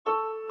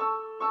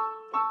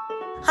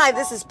Hi,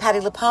 this is Patty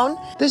Lapone.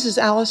 This is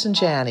Allison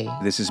Janney.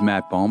 This is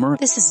Matt Bomer.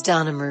 This is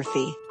Donna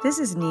Murphy. This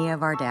is Nia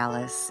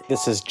Vardalis.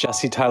 This is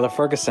Jesse Tyler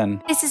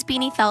Ferguson. This is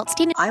Beanie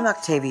Feldstein. I'm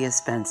Octavia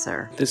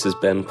Spencer. This is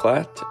Ben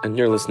Platt, and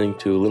you're listening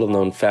to Little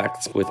Known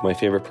Facts with my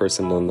favorite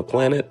person on the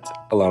planet,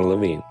 Alana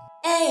Levine.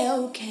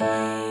 A-OK.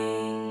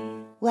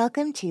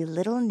 Welcome to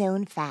Little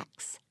Known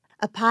Facts,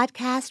 a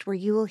podcast where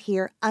you will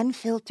hear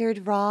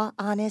unfiltered, raw,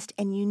 honest,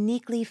 and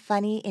uniquely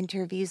funny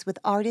interviews with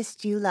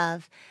artists you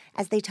love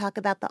as they talk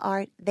about the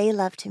art they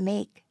love to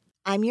make.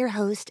 I'm your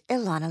host,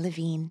 Ilana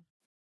Levine.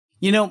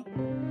 You know,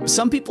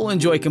 some people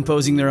enjoy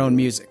composing their own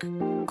music,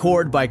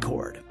 chord by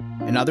chord,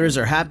 and others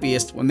are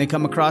happiest when they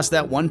come across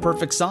that one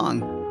perfect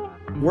song.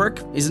 Work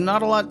is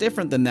not a lot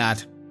different than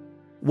that.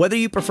 Whether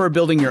you prefer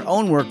building your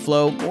own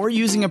workflow or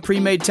using a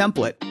pre-made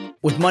template,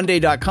 with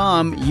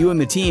Monday.com, you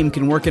and the team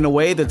can work in a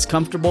way that's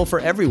comfortable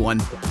for everyone.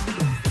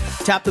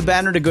 Tap the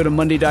banner to go to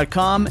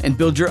Monday.com and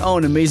build your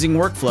own amazing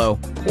workflow,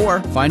 or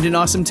find an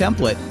awesome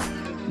template.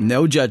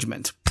 No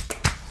judgment.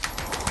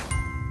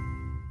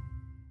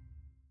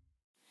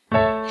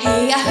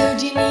 Hey, I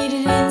heard you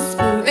needed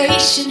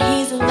inspiration.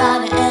 He's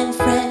Alana and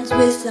friends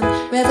with some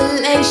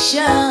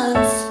revelations.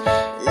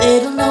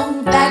 Little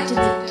known fact of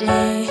the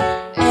day.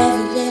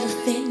 Every little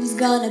thing's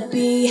gonna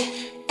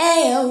be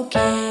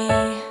A-OK.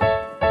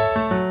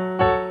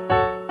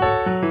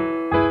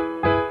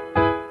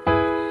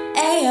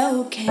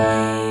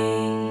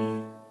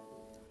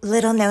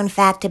 Little known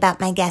fact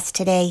about my guest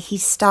today, he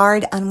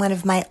starred on one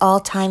of my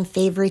all-time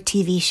favorite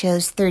TV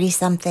shows,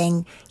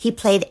 30-something. He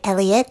played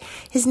Elliot.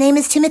 His name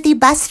is Timothy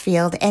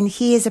Busfield, and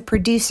he is a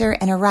producer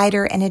and a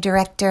writer and a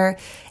director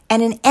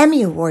and an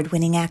Emmy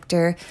Award-winning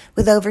actor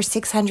with over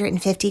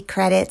 650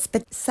 credits.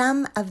 But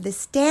some of the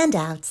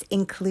standouts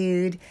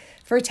include,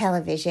 for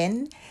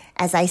television,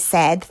 as I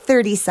said,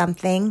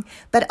 30-something,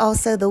 but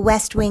also The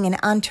West Wing and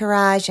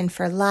Entourage and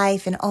For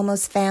Life and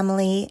Almost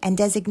Family and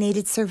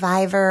Designated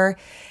Survivor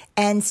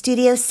and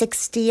Studio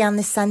 60 on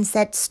the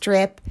Sunset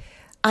Strip.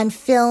 On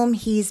film,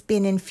 he's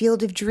been in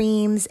Field of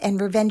Dreams and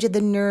Revenge of the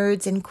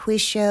Nerds and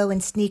Quiz Show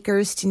and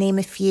Sneakers, to name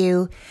a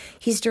few.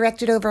 He's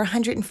directed over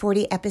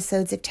 140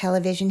 episodes of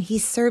television.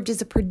 He's served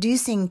as a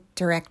producing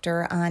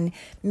director on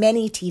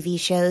many TV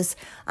shows.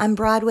 On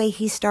Broadway,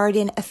 he starred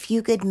in A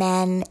Few Good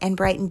Men and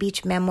Brighton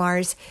Beach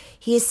Memoirs.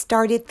 He has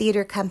started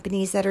theater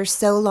companies that are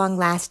so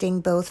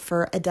long-lasting, both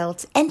for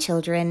adults and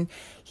children.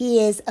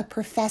 He is a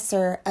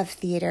professor of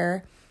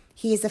theater.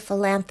 He is a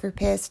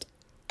philanthropist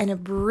and a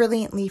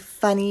brilliantly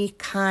funny,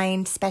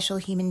 kind, special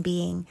human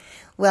being.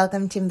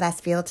 Welcome, Tim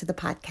Busfield, to the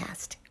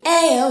podcast.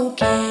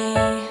 A-OK.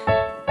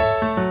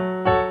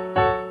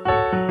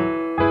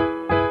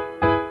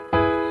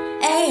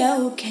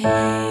 A-OK.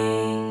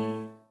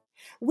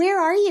 Where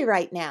are you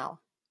right now?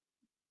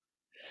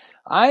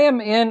 I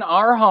am in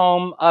our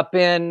home up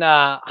in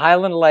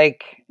Highland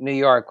Lake, New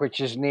York, which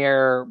is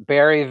near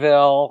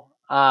Berryville,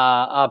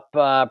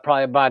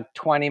 probably about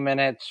 20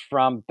 minutes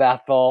from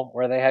Bethel,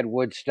 where they had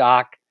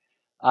Woodstock.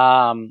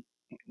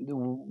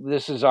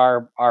 This is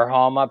our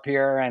home up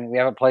here, and we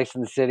have a place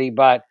in the city,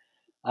 but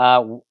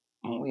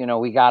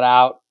we got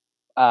out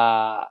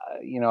a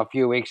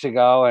few weeks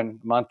ago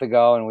and a month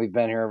ago, and we've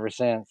been here ever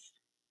since.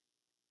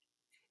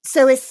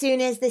 So as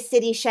soon as the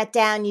city shut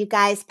down, you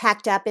guys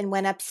packed up and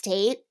went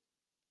upstate?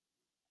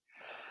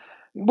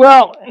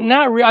 Well,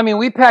 not really. I mean,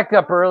 we packed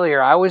up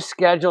earlier. I was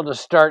scheduled to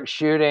start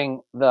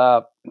shooting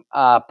the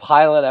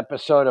pilot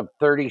episode of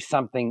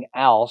 30-something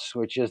Else,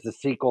 which is the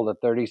sequel to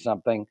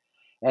 30-something.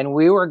 And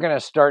we were going to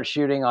start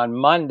shooting on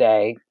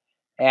Monday.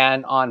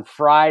 And on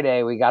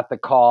Friday, we got the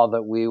call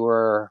that we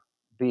were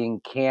being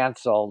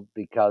canceled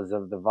because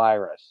of the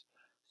virus.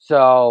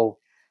 So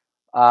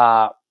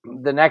the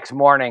next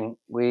morning,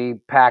 we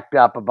packed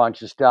up a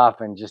bunch of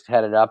stuff and just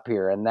headed up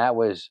here. And that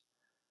was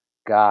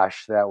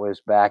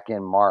back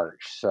in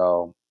March.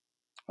 So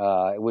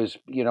it was,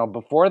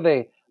 before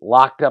they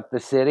locked up the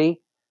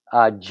city,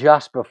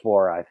 just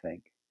before, I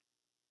think.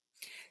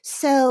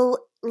 So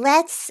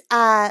let's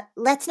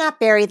not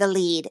bury the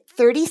lead.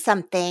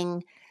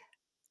 30-something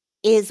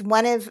is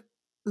one of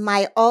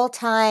my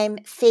all-time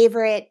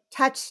favorite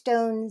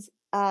touchstones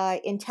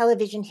in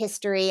television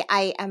history.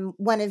 I am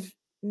one of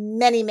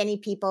many, many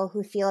people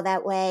who feel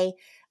that way.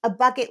 A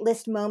bucket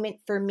list moment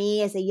for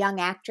me as a young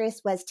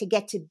actress was to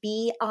get to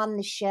be on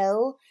the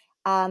show.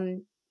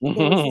 There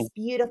was this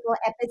beautiful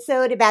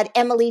episode about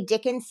Emily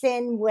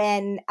Dickinson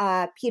when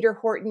Peter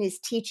Horton is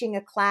teaching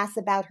a class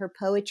about her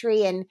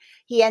poetry, and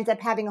he ends up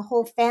having a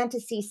whole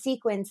fantasy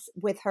sequence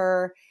with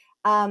her.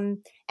 And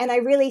I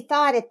really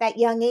thought at that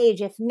young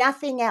age, if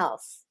nothing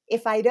else,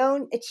 if I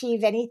don't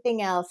achieve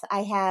anything else,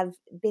 I have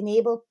been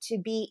able to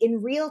be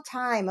in real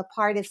time a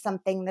part of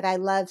something that I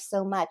love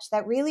so much.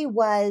 That really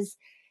was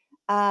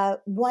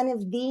one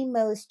of the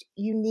most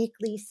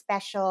uniquely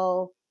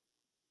special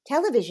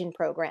television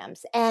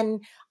programs.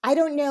 And I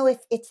don't know if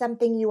it's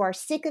something you are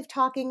sick of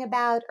talking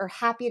about or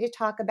happy to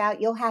talk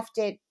about. You'll have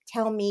to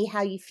tell me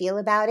how you feel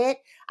about it.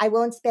 I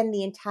won't spend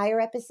the entire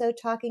episode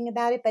talking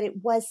about it, but it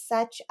was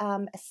such a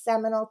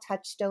seminal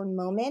touchstone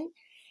moment.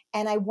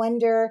 And I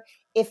wonder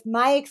if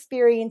my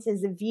experience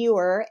as a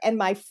viewer and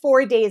my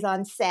 4 days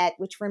on set,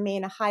 which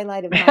remain a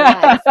highlight of my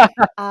life,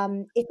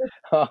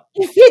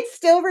 if it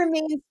still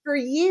remains for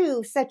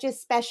you such a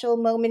special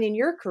moment in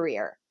your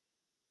career.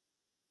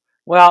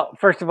 Well,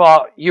 first of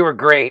all, you were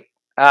great.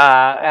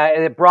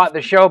 It brought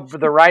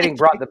the writing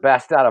brought the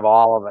best out of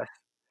all of us.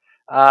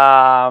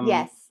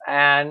 Yes.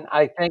 And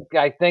I think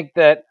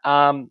that,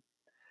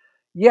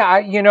 yeah,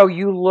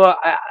 you look,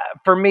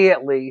 for me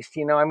at least,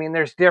 I mean,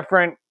 there's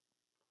different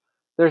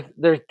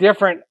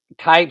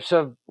types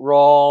of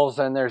roles,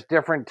 and there's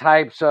different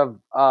types of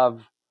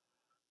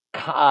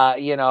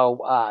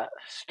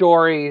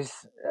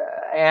stories,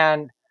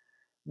 and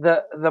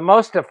the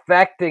most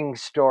affecting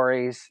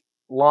stories,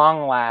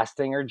 long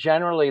lasting, are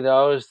generally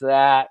those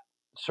that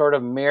sort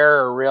of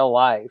mirror real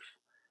life.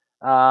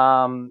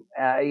 The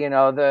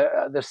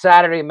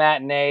Saturday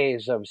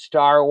matinees of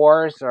Star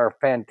Wars are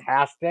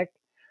fantastic,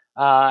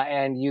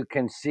 and you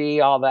can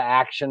see all the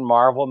action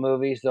Marvel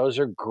movies; those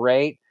are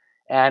great.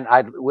 And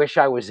I wish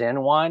I was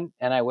in one,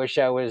 and I wish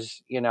I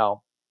was,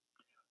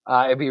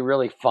 it'd be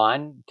really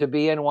fun to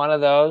be in one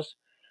of those.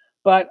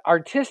 But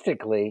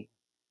artistically,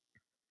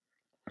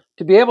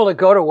 to be able to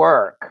go to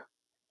work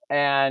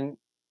and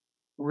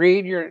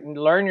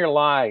learn your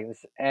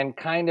lines and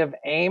kind of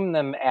aim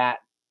them at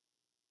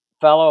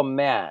fellow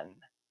men,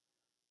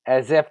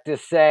 as if to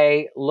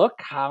say, look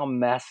how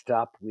messed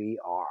up we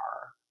are.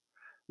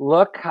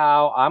 Look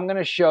how I'm going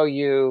to show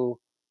you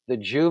the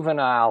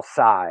juvenile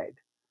side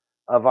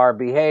of our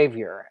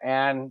behavior.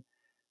 And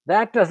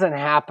that doesn't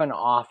happen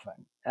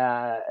often.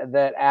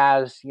 That,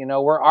 as you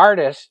know, we're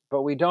artists,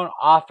 but we don't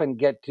often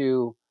get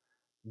to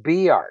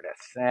be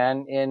artists.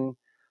 And in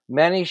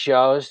many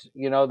shows,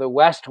 the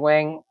West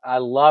Wing, I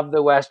love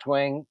the West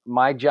Wing.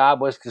 My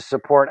job was to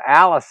support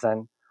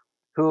Allison,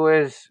 who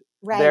is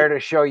Right. there to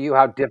show you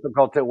how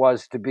difficult it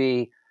was to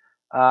be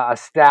a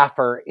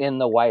staffer in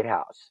the White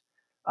House.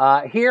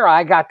 Here,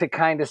 I got to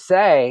kind of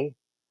say,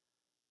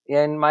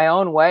 in my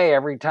own way,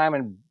 every time,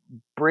 and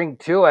bring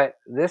to it,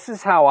 this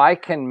is how I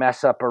can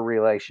mess up a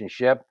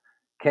relationship.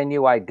 Can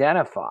you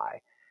identify?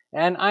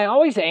 And I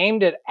always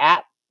aimed it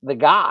at the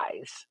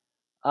guys.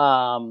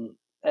 And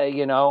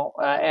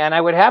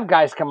I would have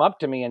guys come up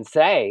to me and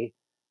say,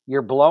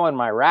 "You're blowing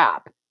my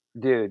rap,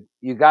 dude.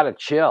 You got to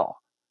chill."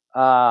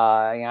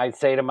 I'd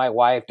say to my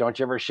wife, "Don't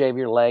you ever shave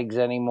your legs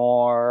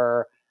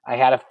anymore?" I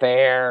had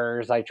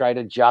affairs. I tried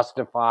to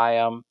justify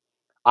them.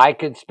 I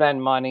could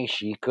spend money.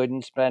 She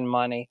couldn't spend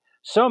money.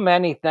 So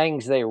many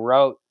things they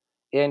wrote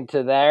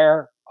into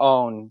their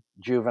own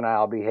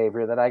juvenile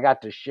behavior that I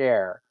got to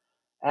share.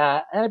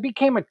 And it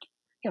became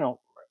you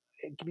know,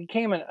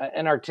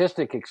 an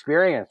artistic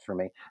experience for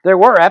me. There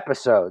were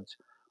episodes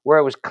where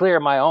it was clear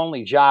my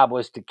only job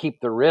was to keep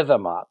the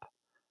rhythm up,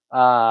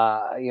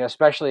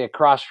 especially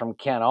across from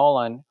Ken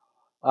Olin.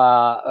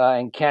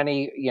 And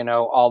Kenny,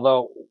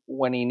 although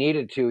when he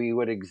needed to, he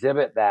would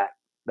exhibit that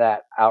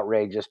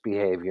outrageous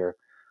behavior.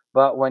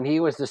 But when he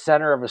was the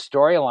center of a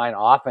storyline,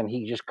 often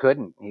he just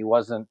couldn't. It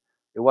wasn't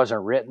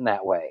written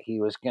that way. He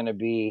was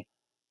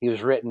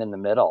written in the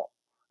middle,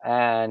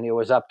 and it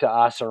was up to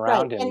us Right.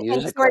 around him And sort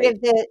musically.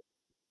 of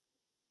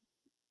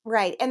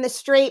the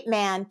straight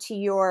man to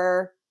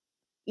your,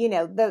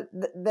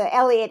 the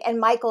Elliot and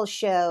Michael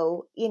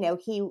show,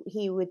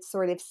 he would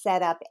sort of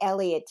set up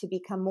Elliot to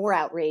become more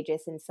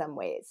outrageous in some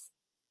ways.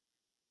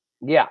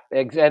 Yeah,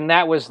 and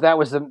that was that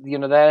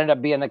ended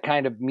up being the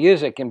kind of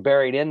music, and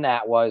buried in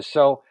that was,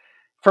 so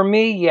for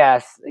me,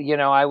 yes,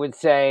 I would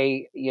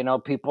say,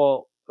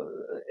 people,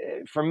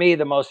 for me,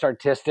 the most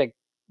artistic,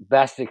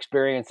 best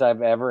experience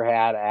I've ever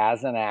had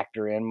as an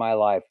actor in my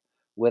life,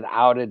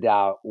 without a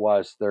doubt,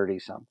 was 30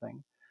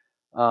 something.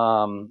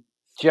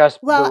 Just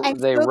Well, I'm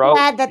they so wrote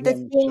glad that the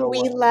him thing so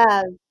we well.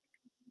 love.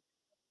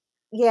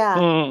 Yeah.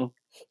 Hmm.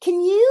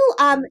 Can you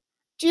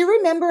do you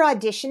remember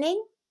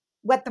auditioning?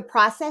 What the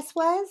process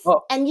was?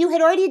 Oh, And you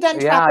had already done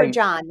yeah. Trapper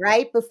John,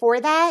 right? Before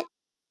that?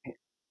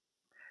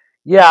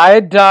 Yeah, I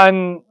had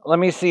done, let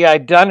me see,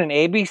 I'd done an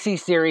ABC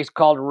series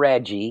called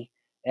Reggie,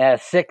 a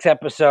 6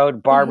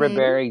 episode, Barbara Mhm.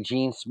 Barry,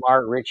 Gene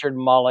Smart, Richard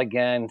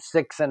Mulligan,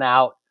 Six and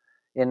Out,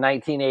 in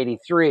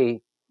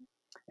 1983.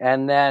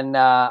 And then,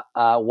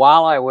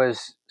 while I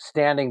was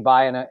standing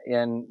by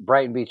in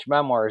Brighton Beach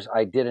Memoirs,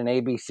 I did an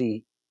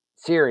ABC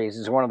series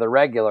as one of the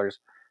regulars,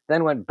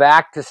 then went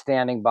back to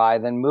standing by,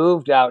 then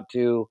moved out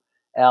to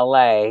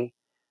LA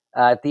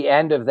at the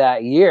end of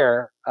that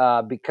year,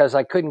 because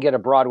I couldn't get a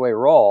Broadway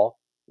role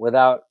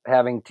without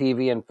having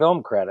TV and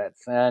film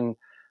credits. And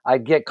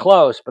I'd get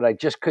close, but I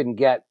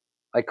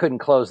couldn't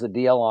close the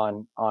deal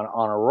on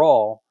a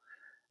role.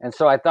 And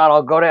so I thought,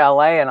 I'll go to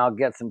LA and I'll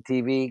get some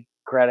TV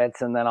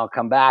credits, and then I'll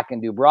come back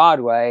and do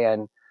Broadway.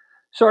 And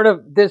sort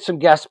of did some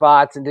guest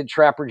spots, and did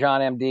Trapper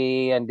John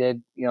MD, and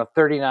did,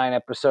 39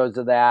 episodes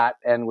of that,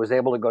 and was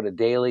able to go to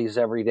dailies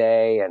every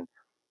day,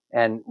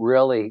 and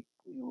really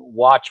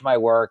watch my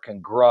work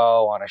and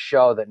grow on a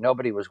show that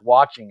nobody was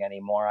watching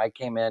anymore. I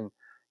came in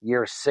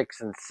year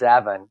 6 and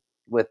 7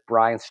 with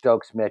Brian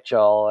Stokes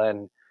Mitchell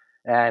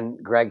and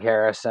Greg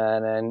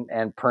Harrison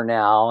and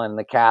Purnell and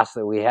the cast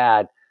that we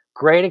had.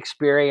 great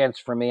experience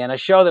for me, and a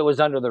show that was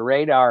under the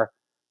radar,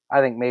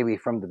 I think maybe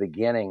from the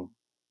beginning,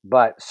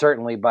 but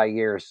certainly by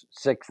years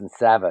 6 and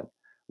 7,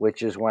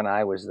 which is when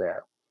I was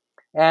there.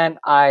 And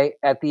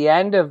at the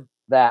end of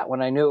that,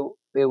 when I knew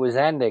it was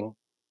ending,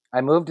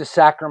 I moved to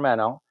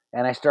Sacramento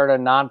and I started a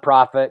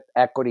nonprofit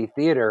equity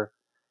theater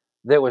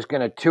that was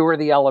going to tour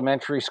the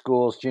elementary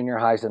schools, junior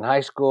highs, and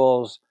high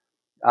schools,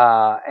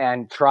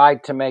 and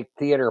tried to make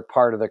theater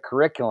part of the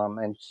curriculum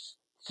and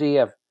see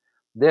if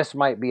this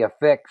might be a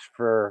fix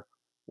for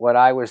what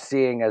I was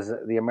seeing as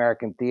the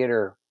American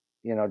theater,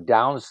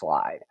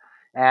 downslide.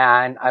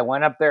 And I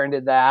went up there and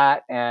did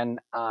that, and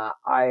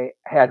I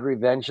had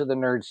Revenge of the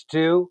Nerds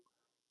 2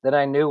 that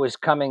I knew was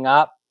coming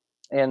up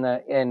in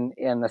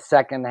the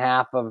second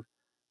half of,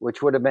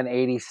 which would have been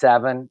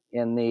 87,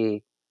 in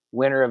the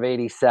winter of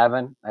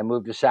 87. I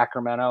moved to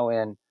Sacramento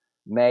in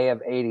May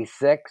of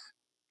 86.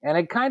 And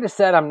it kind of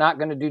said, I'm not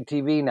going to do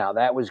TV now.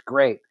 That was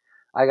great.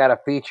 I got a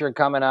feature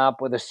coming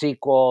up with a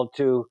sequel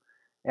to,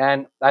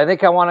 and I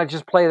think I want to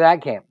just play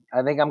that game.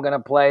 I think I'm going to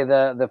play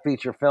the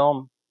feature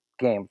film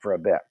game for a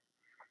bit.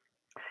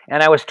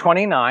 And I was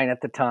 29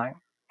 at the time.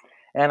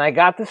 And I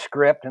got the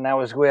script, and I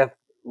was with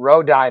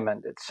Roe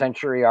Diamond at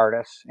Century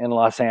Artists in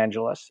Los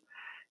Angeles.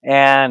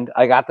 And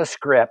I got the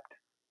script,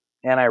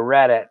 and I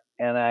read it,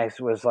 and I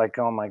was like,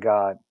 oh my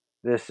God,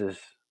 this is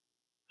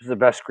the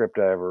best script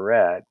I ever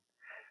read.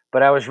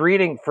 But I was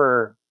reading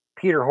for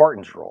Peter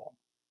Horton's role,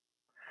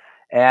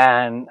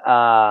 and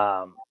I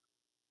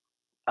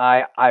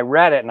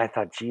read it and I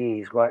thought,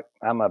 geez, what?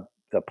 I'm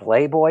the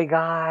Playboy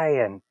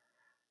guy,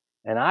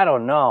 and I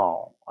don't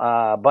know,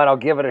 but I'll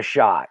give it a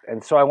shot.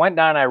 And so I went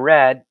down, I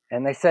read,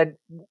 and they said,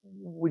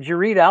 would you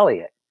read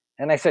Elliot?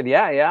 And I said,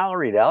 yeah, I'll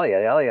read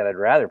Elliot. I'd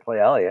rather play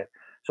Elliot.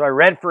 So I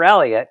read for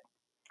Elliot,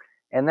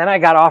 and then I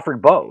got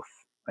offered both.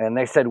 And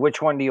they said,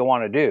 which one do you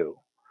want to do?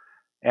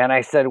 And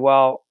I said,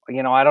 well,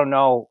 I don't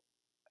know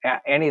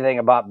anything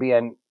about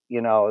being,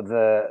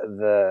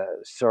 the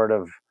sort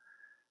of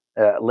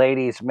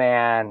ladies'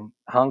 man,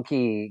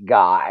 hunky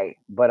guy,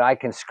 but I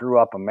can screw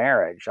up a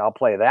marriage. I'll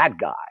play that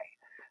guy.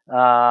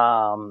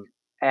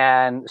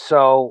 And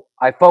so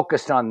I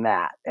focused on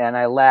that, and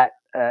I let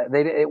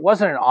it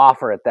wasn't an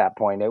offer at that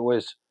point. It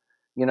was,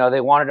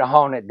 they wanted to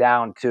hone it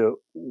down to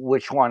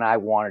which one I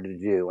wanted to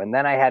do, and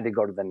then I had to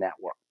go to the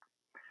network.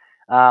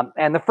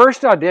 And the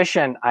first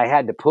audition I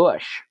had to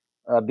push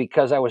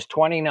because I was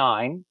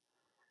 29.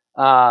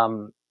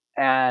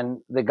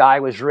 And the guy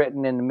was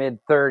written in the mid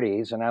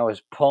 30s, and I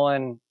was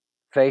pulling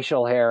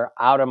facial hair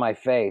out of my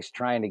face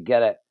trying to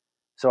get it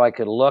so I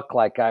could look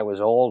like I was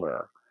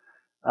older.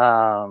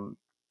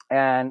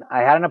 And I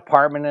had an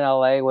apartment in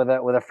LA with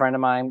a friend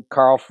of mine,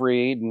 Carl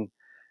Freed,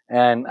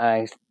 and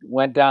I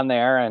went down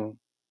there and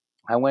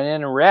I went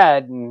in and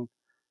read, and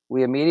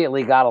we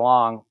immediately got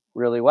along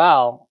really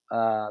well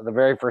the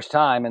very first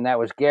time, and that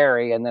was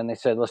Gary. And then they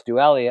said, let's do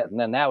Elliot, and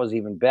then that was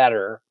even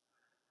better.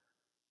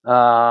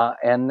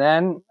 And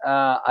then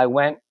I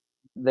went.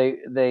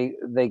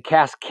 They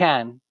cast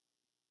Ken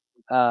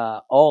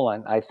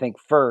Olin, I think,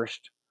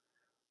 first,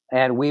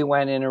 and we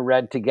went in and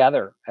read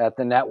together at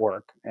the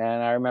network.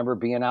 And I remember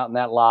being out in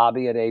that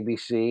lobby at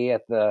ABC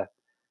at the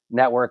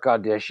network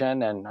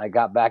audition, and I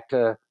got back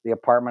to the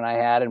apartment I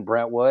had in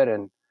Brentwood,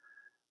 and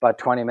about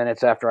 20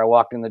 minutes after I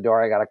walked in the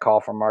door, I got a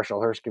call from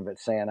Marshall Herskovitz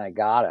saying I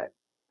got it.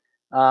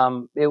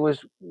 It was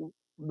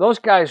those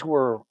guys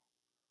were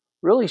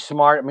really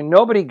smart. I mean, I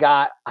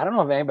don't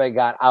know if anybody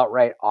got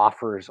outright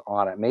offers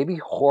on it. Maybe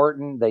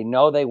Horton, they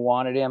know they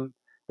wanted him.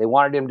 They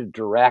wanted him to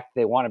direct.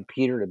 They wanted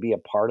Peter to be a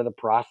part of the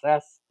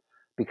process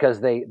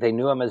because they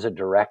knew him as a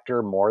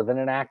director more than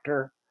an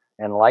actor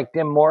and liked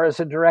him more as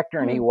a director.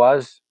 And he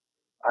was,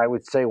 I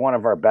would say, one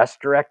of our best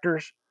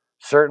directors,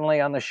 certainly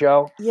on the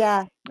show.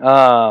 Yeah.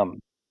 Um,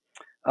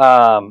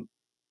 um,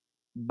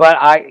 but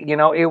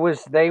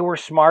they were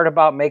smart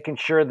about making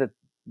sure that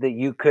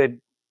you could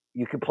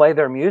play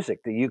their music,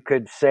 that you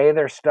could say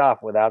their stuff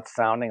without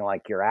sounding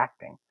like you're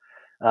acting,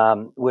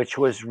 which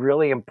was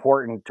really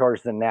important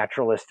towards the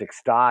naturalistic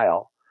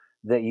style,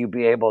 that you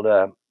be able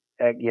to,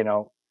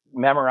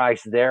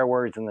 memorize their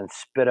words and then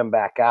spit them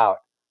back out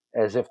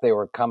as if they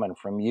were coming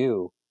from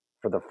you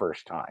for the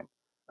first time.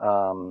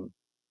 And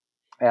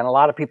a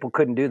lot of people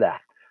couldn't do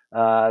that.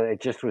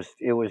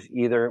 It was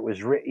either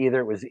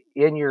it was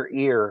in your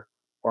ear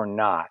or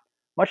not.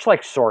 Much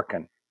like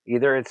Sorkin,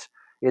 either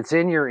it's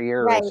in your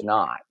ear or it's Right.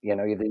 not.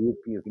 Either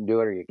you can do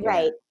it or you can't.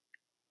 Right.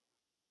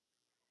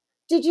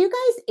 Did you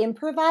guys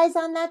improvise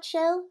on that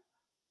show?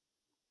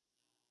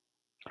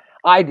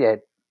 I did.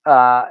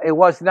 It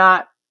was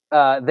not.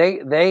 They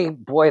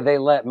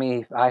let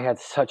me. I had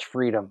such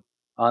freedom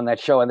on that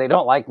show, and they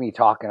don't like me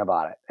talking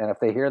about it. And if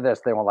they hear this,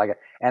 they won't like it.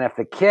 And if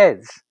the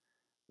kids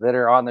that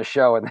are on the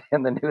show and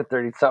in the new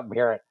 30 something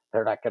hear it,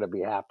 they're not going to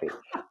be happy.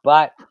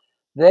 But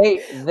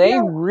they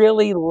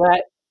really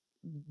let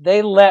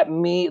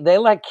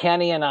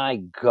Kenny and I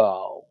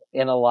go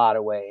in a lot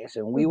of ways.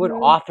 And we would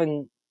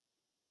often,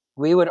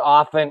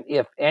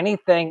 if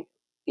anything,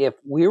 if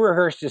we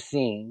rehearsed a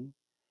scene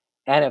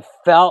and it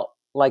felt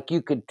like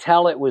you could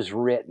tell it was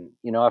written.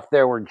 If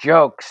there were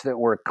jokes that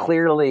were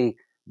clearly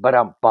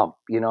bump,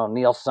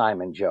 Neil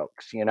Simon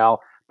jokes,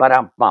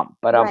 bump,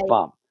 Right.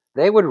 bump.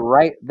 They would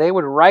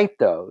write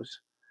those,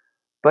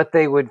 but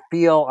they would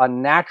feel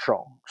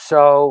unnatural.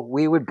 So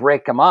we would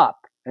break them up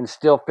and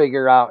still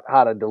figure out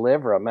how to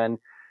deliver them. And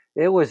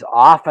it was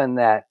often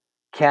that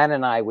Ken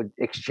and I would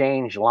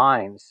exchange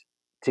lines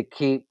to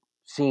keep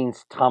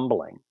scenes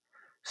tumbling.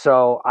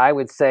 So I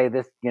would say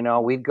this,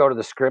 we'd go to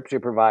the script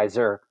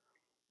supervisor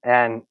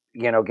and,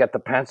 get the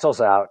pencils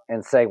out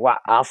and say, well,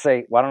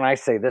 why don't I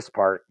say this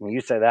part and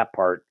you say that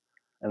part?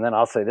 And then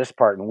I'll say this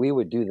part. And we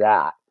would do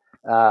that.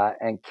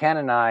 And Ken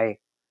and I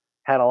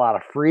had a lot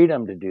of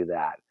freedom to do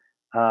that.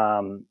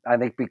 I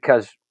think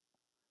because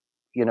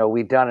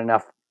we'd done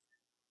enough,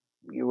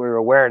 we were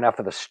aware enough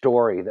of the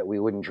story that we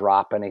wouldn't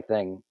drop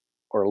anything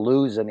or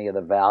lose any of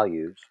the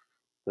values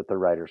that the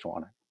writers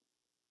wanted.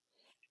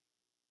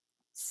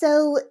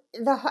 So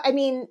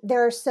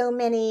there are so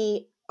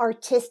many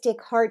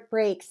artistic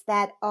heartbreaks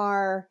that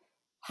are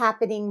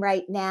happening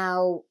right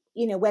now.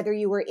 Whether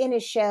you were in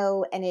a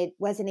show and it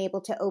wasn't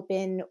able to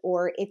open,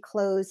 or it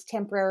closed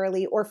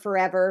temporarily or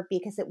forever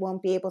because it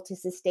won't be able to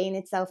sustain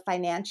itself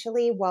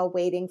financially while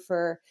waiting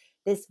for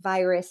this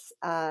virus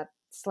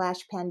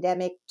slash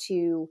pandemic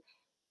to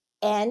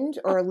end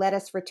or let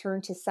us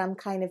return to some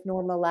kind of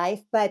normal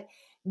life. But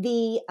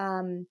the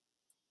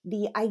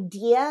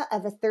idea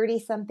of a 30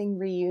 something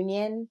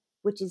reunion,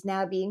 which is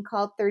now being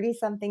called 30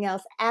 something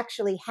else,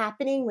 actually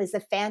happening was a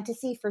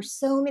fantasy for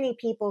so many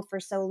people for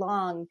so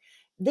long.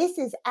 This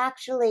is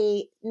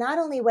actually, not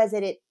only was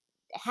it it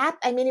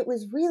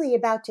was really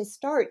about to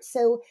start.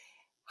 So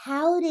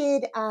how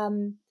did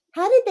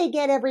they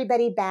get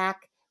everybody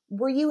back?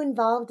 Were you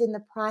involved in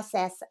the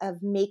process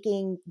of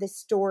making the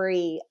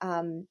story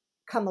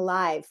come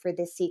alive for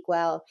this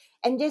sequel?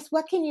 And just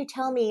what can you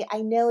tell me?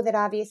 I know that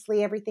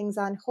obviously everything's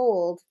on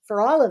hold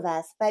for all of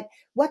us, but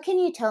what can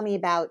you tell me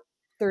about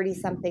 30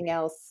 something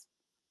else?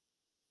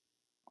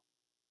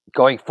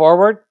 Going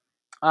forward,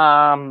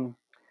 um,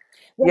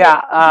 Right.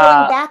 yeah,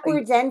 Going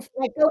backwards and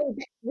like going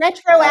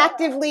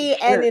retroactively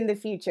and sure. in the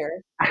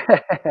future.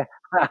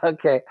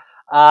 Okay.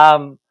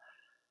 I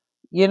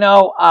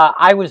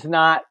was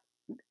not,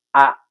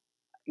 uh,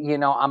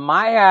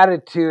 my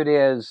attitude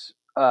is,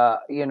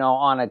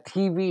 on a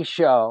TV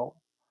show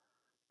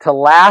to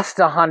last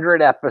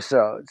 100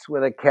 episodes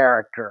with a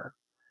character,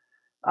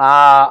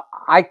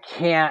 I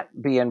can't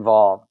be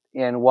involved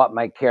in what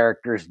my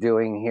character's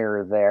doing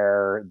here or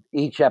there,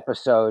 each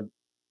episode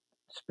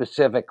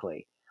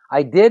specifically.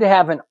 I did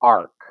have an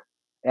arc,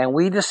 and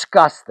we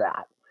discussed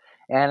that.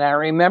 And I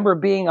remember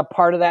being a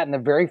part of that in the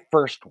very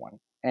first one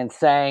and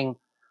saying,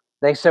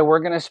 they said,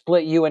 we're going to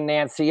split you and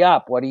Nancy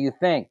up. What do you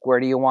think?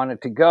 Where do you want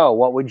it to go?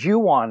 What would you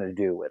want to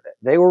do with it?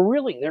 They're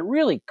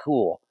really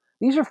cool.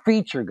 These are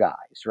feature guys,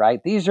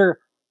 right? These are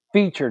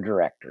feature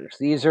directors.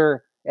 These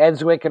are Ed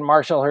Zwick and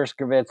Marshall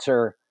Herskovitz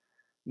are,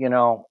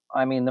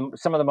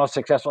 some of the most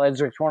successful. Ed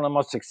Zwick's one of the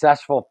most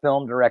successful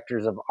film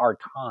directors of our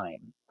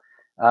time,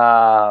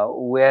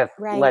 with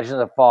Right.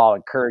 Legend of the Fall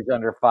and Courage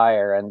Under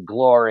Fire and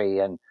Glory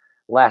and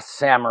Last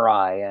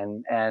Samurai,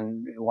 and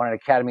won an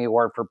Academy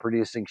Award for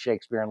producing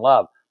Shakespeare in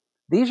Love.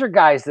 These are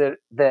guys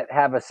that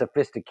have a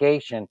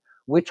sophistication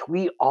which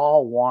we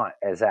all want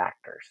as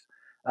actors.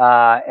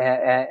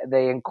 And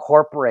they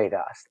incorporate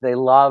us. They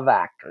love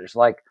actors,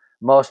 like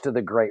most of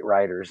the great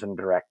writers and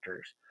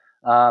directors.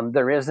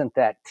 There isn't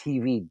that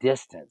TV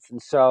distance,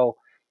 and so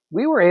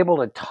we were able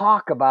to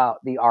talk about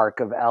the arc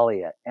of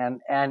Elliot.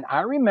 And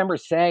I remember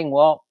saying,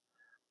 well,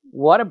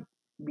 what a,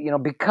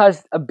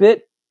 because a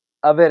bit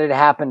of it had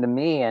happened to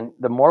me, and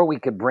the more we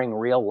could bring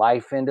real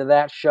life into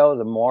that show,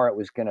 the more it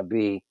was going to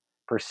be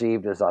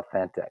perceived as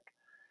authentic.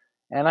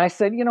 And I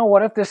said,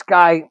 what if this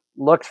guy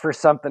looks for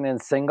something in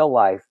single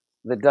life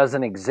that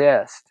doesn't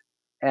exist,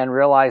 and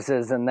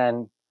realizes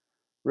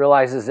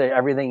that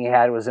everything he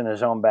had was in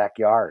his own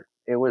backyard.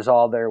 It was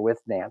all there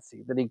with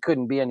Nancy, that he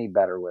couldn't be any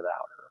better without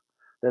her,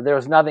 that there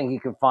was nothing he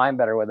could find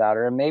better without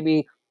her. And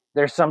maybe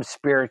there's some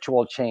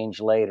spiritual change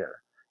later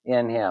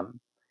in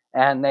him.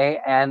 I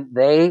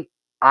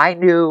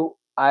knew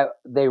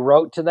they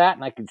wrote to that,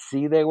 and I could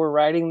see they were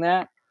writing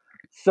that.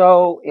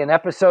 So in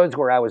episodes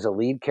where I was a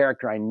lead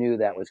character, I knew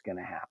that was going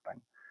to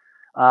happen.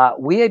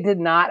 We did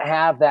not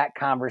have that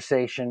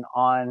conversation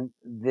on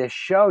this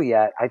show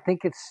yet. I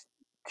think it's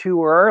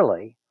too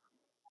early.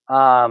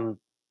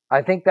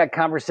 I think that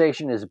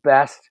conversation is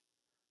best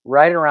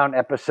right around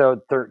episode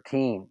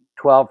 13,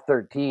 12,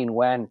 13,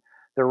 when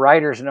the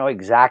writers know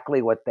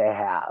exactly what they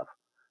have.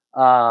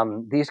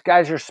 These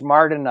guys are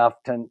smart enough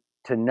to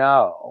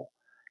know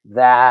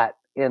that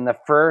in the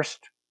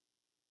first,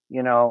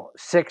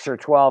 6 or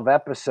 12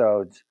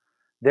 episodes,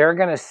 they're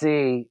going to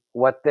see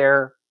what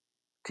their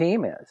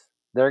team is.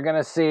 They're going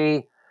to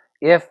see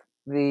if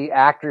the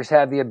actors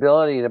have the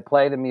ability to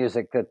play the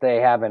music that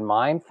they have in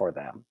mind for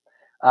them,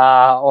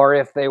 or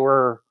if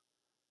their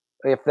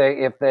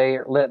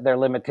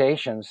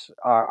limitations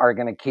are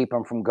going to keep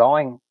them from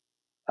going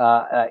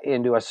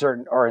into a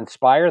certain, or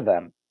inspire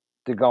them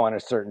to go in a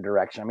certain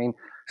direction. I mean,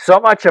 So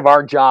much of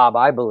our job,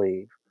 I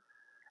believe,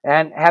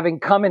 and having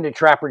come into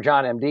Trapper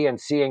John MD and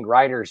seeing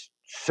writers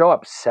so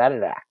upset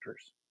at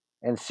actors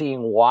and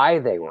seeing why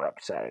they were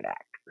upset at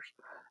actors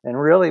and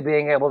really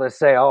being able to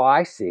say, oh,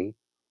 I see.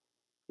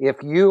 If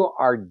you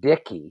are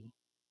dicky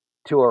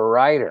to a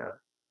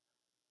writer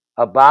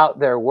about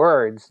their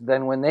words,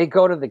 then when they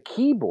go to the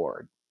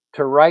keyboard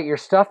to write your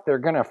stuff, they're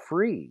going to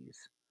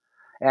freeze.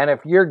 And if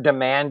you're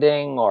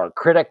demanding or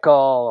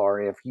critical,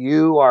 or if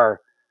you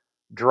are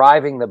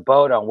driving the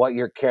boat on what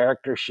your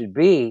character should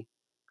be,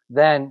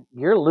 then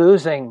you're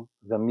losing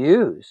the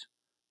muse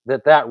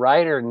that that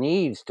writer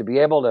needs to be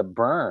able to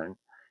burn.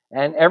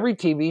 And every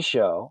TV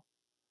show,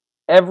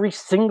 every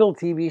single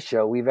TV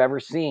show we've ever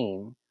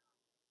seen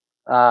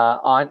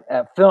on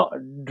a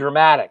film,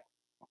 dramatic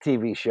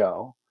TV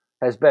show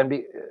has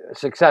been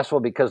successful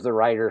because the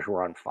writers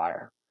were on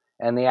fire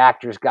and the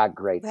actors got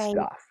great Right.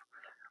 stuff.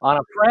 On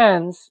a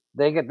Friends,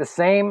 they get the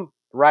same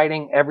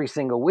writing every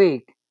single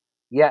week,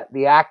 yet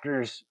the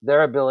actors,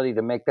 their ability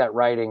to make that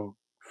writing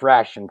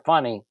fresh and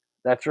funny,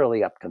 that's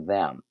really up to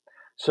them.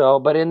 So,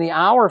 but in the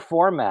hour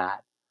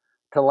format,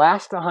 to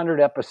last 100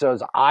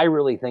 episodes, I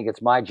really think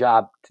it's my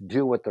job to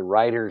do what the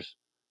writers,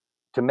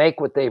 to make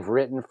what they've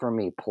written for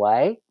me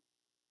play.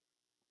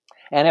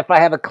 And if I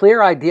have a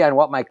clear idea on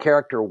what my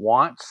character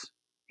wants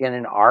in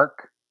an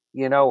arc,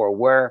 or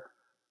where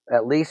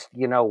at least,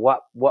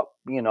 what,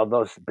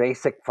 those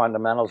basic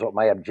fundamentals, what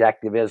my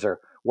objective is, or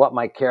what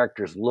my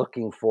character's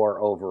looking for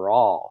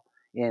overall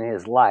in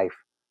his life,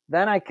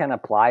 then I can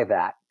apply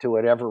that to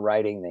whatever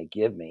writing they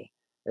give me,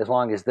 as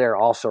long as they're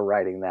also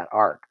writing that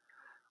arc.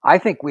 I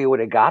think we would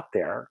have got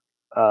there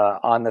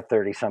on the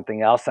 30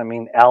 something else. I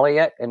mean,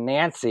 Elliot and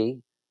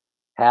Nancy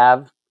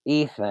have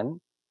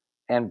Ethan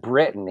and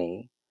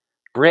Brittany.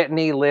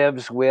 Brittany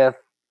lives with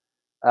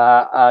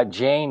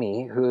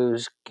Janie,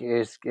 who's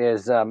is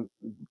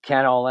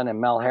Ken Olin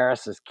and Mel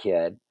Harris's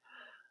kid,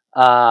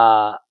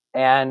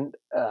 and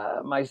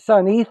my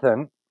son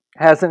Ethan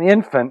has an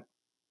infant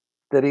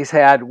that he's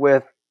had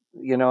with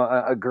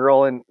a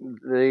girl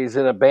that he's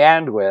in a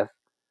band with.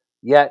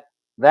 Yet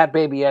that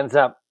baby ends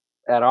up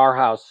at our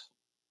house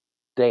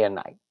day and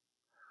night.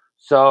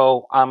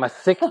 So I'm a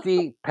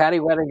 60. Patty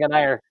Wedding and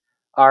I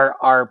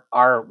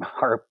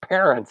are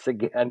parents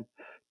again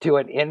to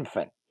an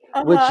infant,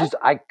 which Uh-huh. is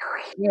I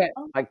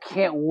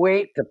can't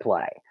wait to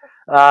play.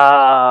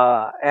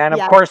 And of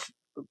Yeah. course,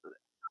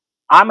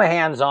 I'm a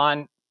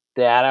hands-on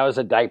dad. I was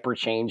a diaper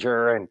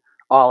changer and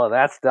all of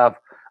that stuff.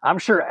 I'm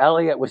sure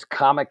Elliot was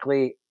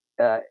comically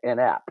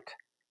inept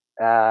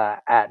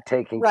at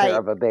taking care Right.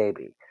 of a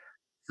baby.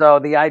 So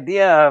the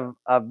idea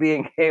of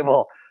being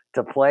able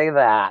to play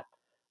that,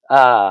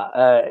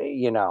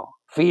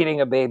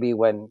 feeding a baby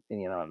when,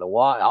 the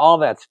water, all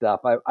that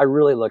stuff, I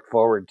really look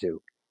forward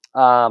to.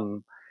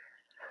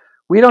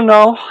 We don't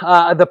know.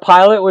 The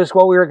pilot was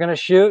what we were going to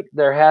shoot.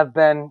 There have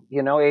been,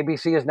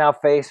 ABC is now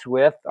faced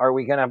with, are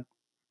we going to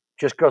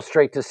just go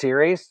straight to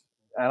series?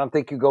 I don't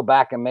think you go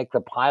back and make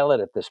the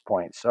pilot at this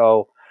point.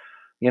 So,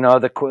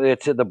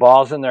 it's the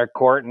ball's in their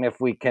court, and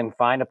if we can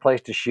find a place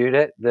to shoot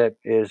it that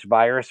is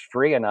virus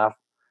free enough,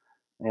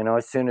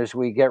 as soon as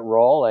we get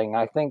rolling,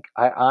 I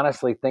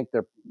honestly think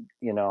they're,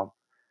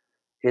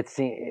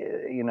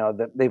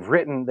 that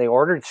they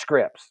ordered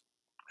scripts.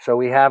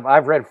 So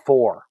I've read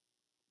 4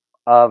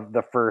 of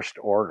the first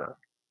order.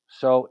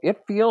 So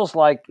it feels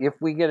like if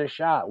we get a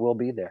shot, we'll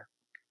be there.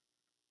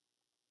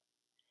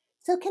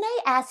 So can I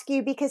ask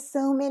you, because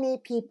so many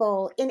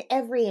people in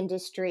every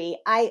industry,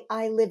 I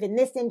live in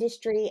this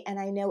industry and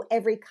I know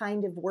every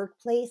kind of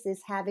workplace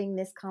is having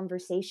this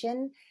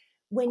conversation.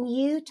 When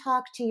you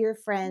talk to your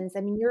friends,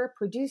 I mean, you're a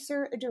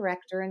producer, a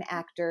director, an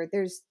actor.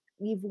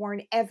 You've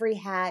worn every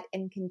hat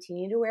and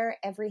continue to wear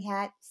every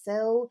hat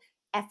so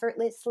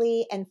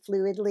effortlessly and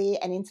fluidly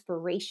and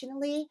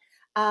inspirationally.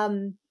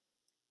 Um,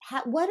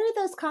 what are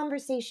those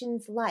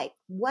conversations like?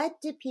 What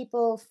do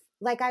people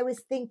like? I was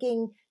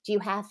thinking, do you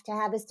have to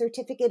have a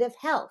certificate of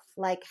health?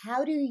 Like,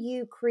 how do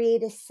you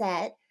create a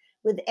set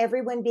with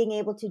everyone being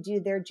able to do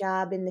their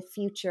job in the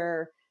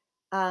future?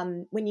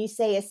 When you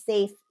say a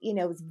safe,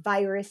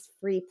 virus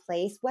free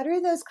place, what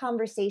are those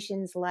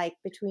conversations like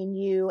between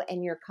you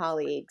and your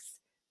colleagues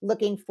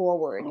looking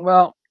forward?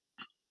 Well,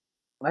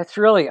 that's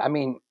really, I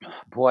mean,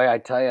 boy, I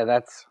tell you,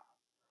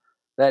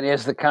 that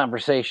is the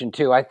conversation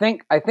too. I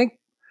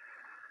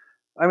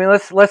mean,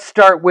 let's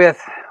start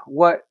with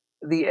what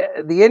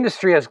the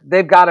industry has.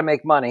 They've got to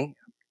make money.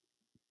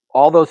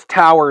 All those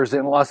towers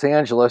in Los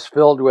Angeles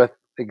filled with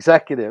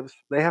executives,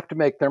 they have to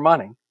make their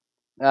money,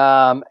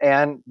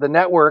 and the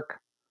network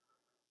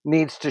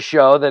needs to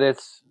show that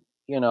it's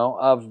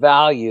of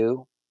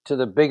value to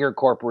the bigger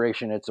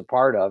corporation it's a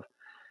part of.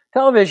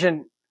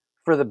 Television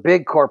for the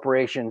big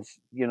corporations,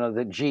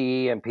 the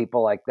GE and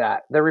people like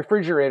that, the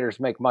refrigerators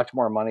make much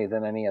more money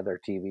than any other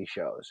TV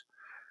shows.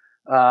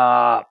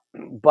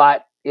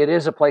 But it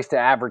is a place to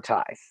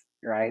advertise,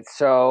 right?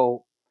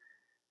 So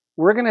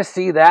we're going to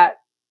see that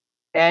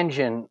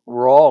engine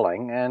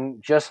rolling.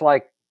 And just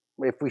like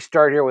if we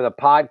start here with a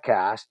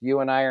podcast,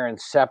 you and I are in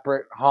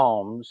separate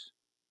homes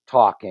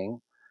talking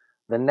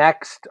The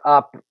next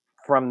up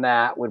from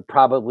that would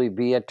probably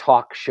be a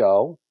talk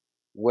show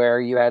where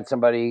you had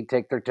somebody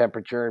take their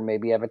temperature and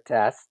maybe have a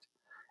test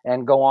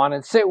and go on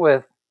and sit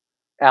with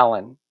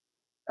Ellen.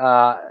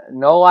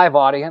 No live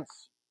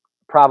audience,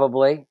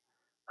 probably.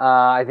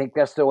 I think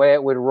that's the way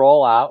it would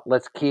roll out.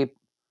 Let's keep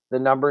the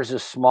numbers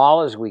as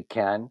small as we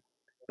can,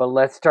 but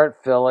let's start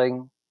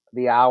filling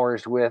the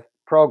hours with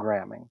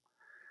programming.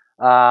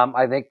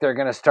 I think they're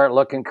going to start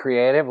looking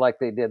creative like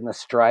they did in the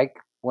strike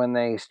when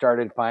they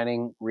started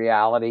finding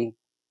reality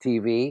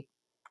TV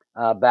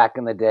back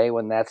in the day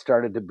when that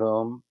started to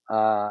boom.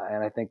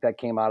 And I think that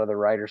came out of the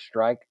writer's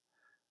strike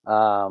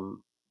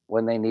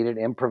when they needed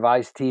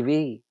improvised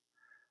TV.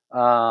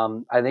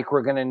 I think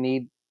we're going to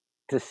need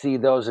to see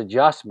those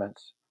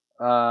adjustments.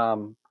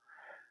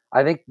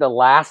 I think the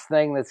last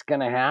thing that's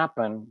going to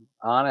happen,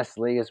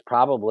 honestly, is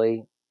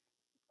probably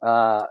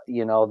the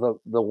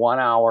 1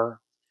 hour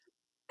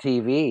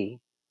TV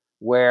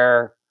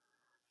where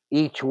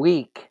each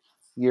week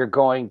you're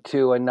going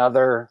to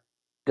another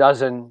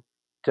dozen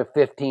to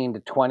 15 to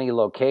 20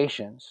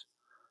 locations,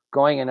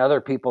 going in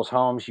other people's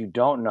homes you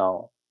don't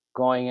know,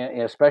 going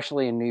in,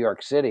 especially in New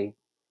York City.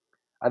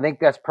 I think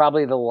that's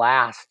probably the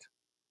last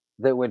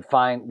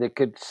that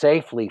could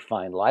safely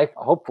find life.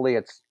 Hopefully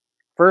it's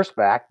First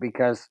Back,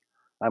 because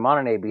I'm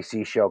on an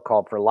ABC show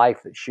called For Life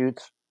that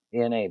shoots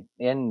in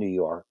New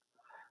York.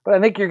 But I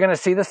think you're going to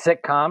see the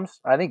sitcoms.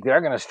 I think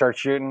they're going to start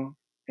shooting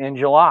in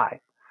July.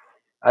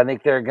 I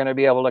think they're going to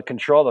be able to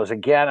control those.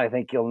 Again, I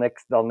think they'll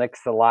nix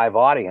the live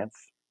audience,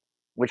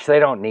 which they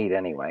don't need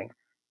anyway.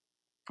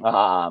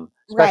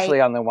 Especially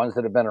Right. on the ones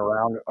that have been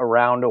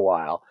around a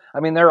while. I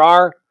mean, there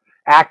are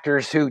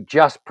actors who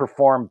just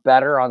perform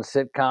better on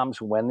sitcoms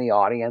when the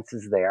audience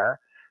is there,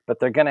 but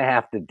they're going to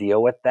have to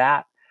deal with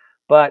that.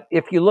 But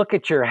if you look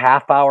at your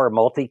half-hour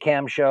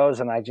multicam shows,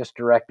 and I just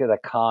directed a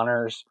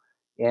Connors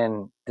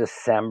in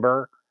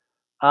December,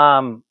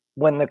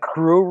 when the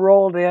crew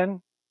rolled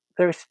in,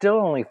 there still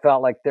only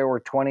felt like there were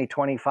 20,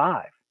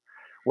 25.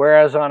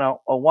 Whereas on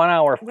a 1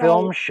 hour Right.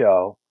 film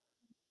show,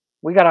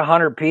 we got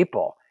 100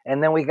 people.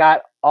 And then we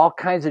got all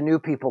kinds of new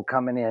people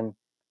coming in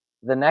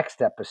the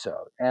next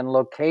episode and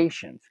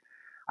locations.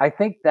 I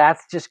think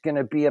that's just going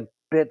to be a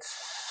bit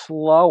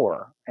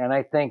slower. And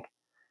I think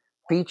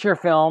feature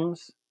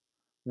films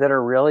that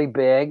are really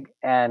big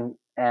and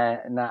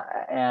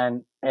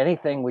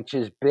anything which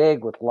is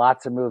big with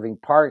lots of moving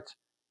parts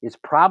is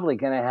probably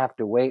going to have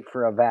to wait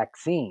for a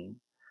vaccine.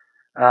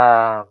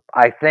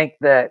 I think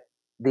that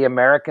the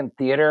American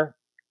theater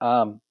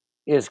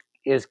is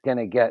going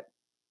to get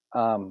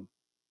um,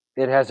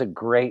 it has a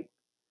great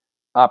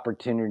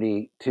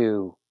opportunity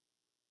to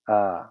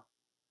uh,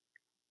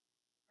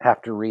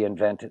 have to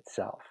reinvent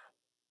itself.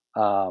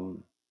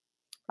 Um,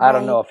 I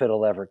don't know Right. if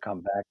it'll ever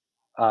come back.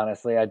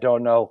 Honestly, I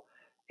don't know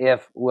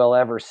if we'll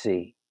ever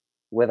see,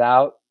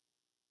 without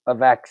a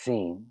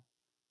vaccine,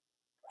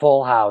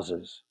 full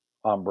houses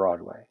on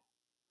Broadway.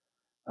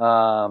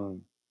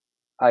 Um,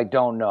 I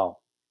don't know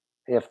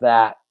if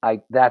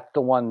that's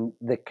the one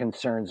that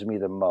concerns me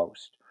the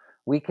most.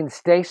 We can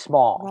stay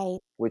small, Right.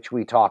 which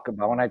we talk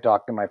about when I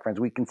talk to my friends.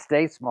 We can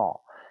stay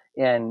small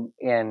in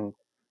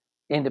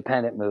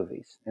independent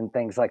movies and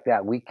things like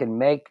that. We can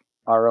make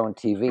our own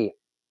TV.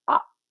 I,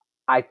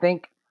 I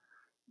think,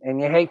 and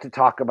you hate to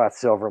talk about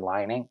silver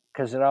lining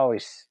because it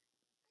always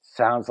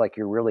sounds like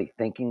you're really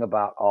thinking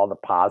about all the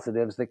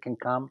positives that can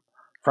come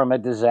from a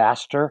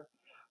disaster.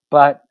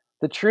 But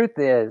the truth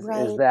is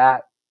Right.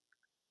 that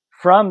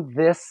from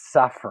this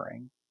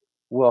suffering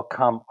will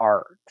come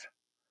art.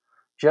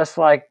 Just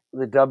like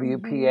the Mm-hmm.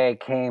 WPA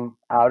came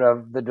out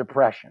of the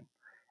Depression,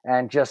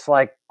 and just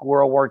like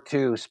World War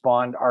II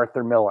spawned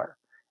Arthur Miller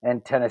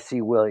and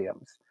Tennessee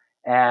Williams.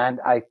 And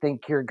I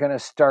think you're going to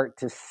start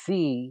to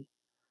see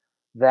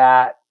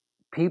that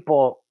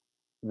people,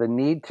 the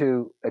need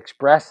to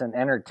express and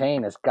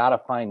entertain has got to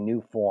find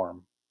new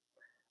form.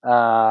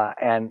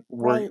 And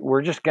Right.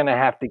 we're just going to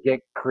have to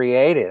get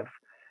creative.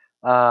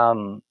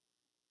 Um,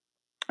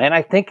 and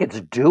I think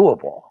it's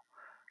doable.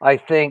 I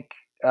think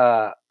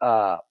uh,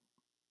 uh,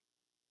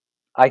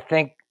 I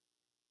think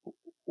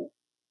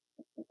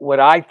what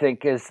I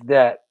think is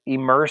that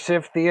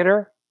immersive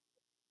theater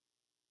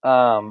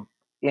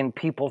in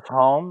people's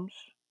homes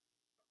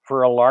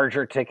for a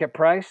larger ticket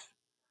price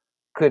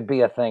could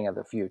be a thing of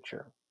the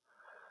future.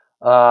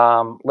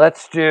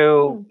 Let's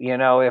do,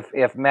 Hmm.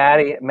 if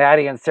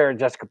Maddie and Sarah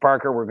Jessica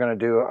Parker were going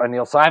to do a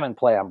Neil Simon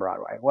play on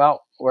Broadway.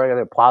 Well, we're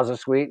going to Plaza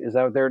Suite. Is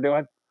that what they're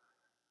doing?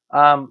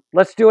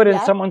 Let's do it in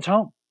Yep. someone's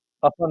home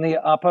up on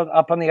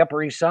the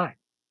Upper East Side.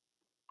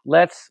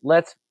 Let's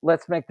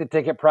make the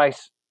ticket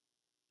price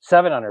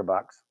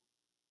 $700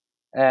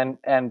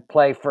 and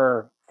play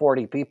for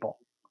 40 people,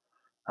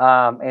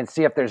 and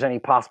see if there's any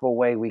possible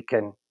way we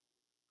can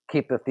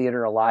keep the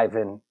theater alive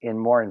in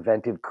more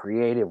inventive,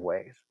 creative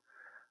ways.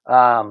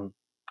 Um,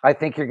 I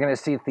think you're going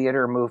to see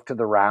theater move to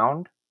the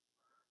round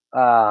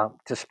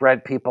to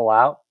spread people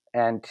out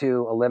and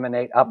to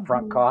eliminate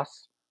upfront Mm-hmm.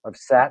 costs of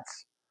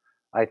sets.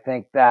 I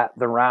think that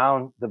the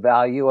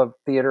value of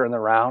theater in the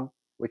round,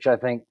 which I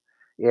think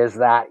is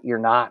that you're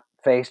not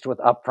faced with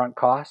upfront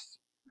costs.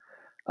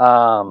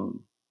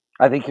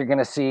 I think you're going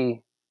to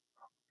see.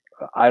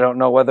 I don't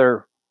know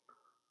whether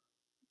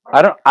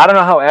I don't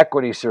know how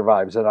equity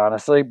survives it,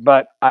 honestly.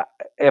 But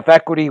if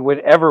equity would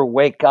ever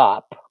wake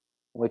up,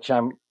 which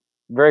I'm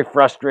very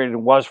frustrated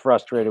and was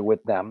frustrated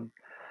with them,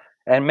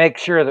 and make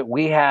sure that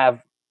we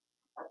have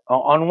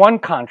on one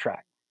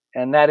contract,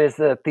 and that is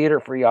the theater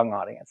for young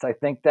audience. I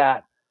think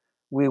that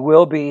we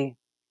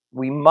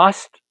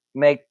must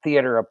make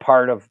theater a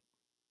part of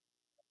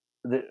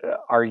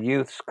our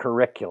youth's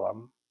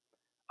curriculum.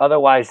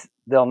 Otherwise,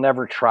 they'll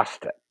never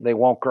trust it. They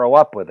won't grow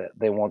up with it.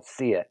 They won't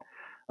see it.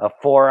 A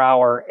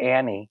 4-hour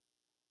Annie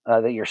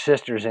that your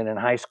sister's in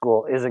high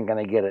school isn't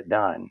going to get it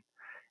done.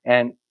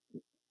 And,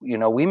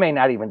 we may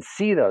not even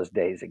see those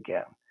days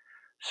again.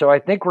 So I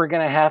think we're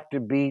going to have to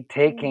be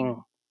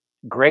taking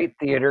great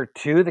theater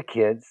to the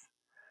kids,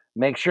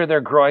 make sure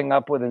they're growing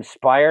up with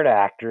inspired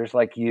actors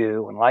like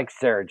you and like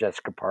Sarah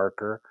Jessica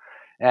Parker,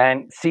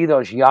 and see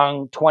those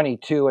young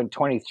 22 and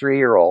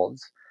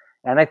 23-year-olds.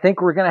 And I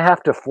think we're going to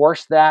have to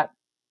force that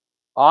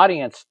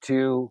audience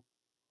to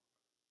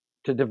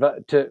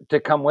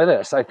come with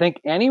us. I think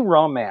any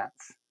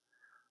romance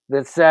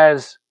that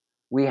says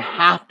we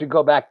have to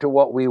go back to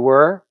what we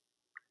were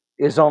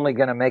is only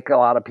going to make a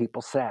lot of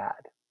people sad.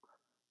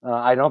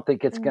 I don't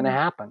think it's going to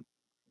happen.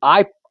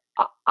 I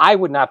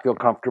would not feel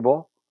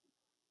comfortable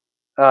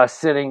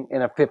sitting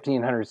in a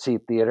 1,500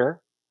 seat theater,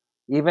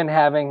 even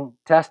having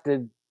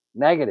tested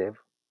negative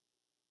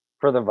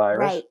for the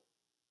virus. Right.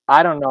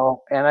 I don't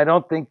know, and I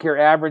don't think your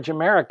average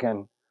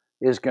American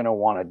is going to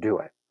want to do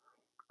it.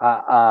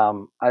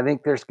 I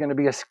think there's going to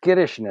be a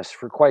skittishness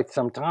for quite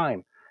some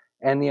time,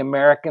 and the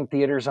American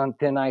theater's on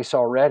thin ice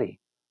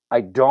already.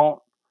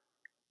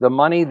 The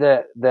money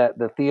that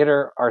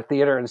our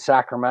theater in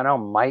Sacramento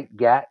might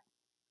get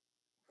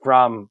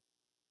from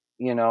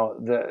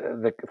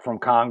from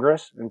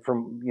Congress and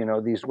from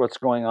these what's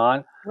going on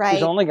is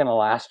Right. only going to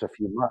last a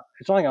few months.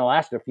 It's only going to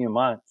last a few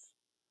months.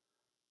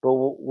 But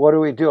what do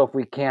we do if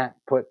we can't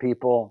put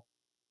people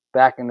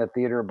back in the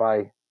theater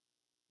by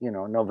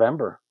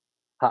November?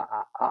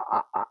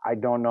 I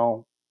don't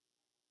know.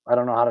 I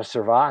don't know how to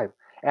survive.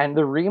 And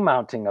the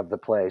remounting of the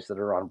plays that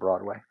are on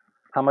Broadway,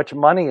 how much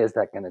money is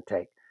that going to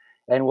take?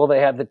 And will they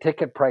have the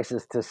ticket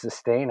prices to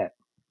sustain it?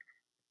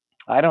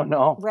 I don't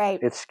know. Right.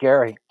 It's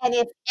scary. And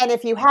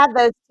if you have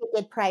those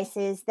ticket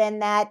prices, then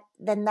that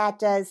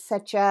does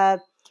such a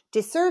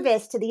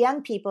disservice to the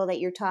young people that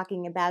you're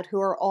talking about who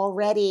are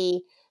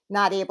already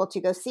not able to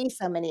go see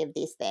so many of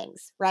these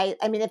things, right?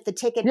 I mean, if the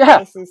ticket Yeah.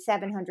 price is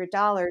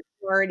 $700,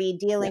 you're already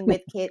dealing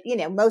with kids.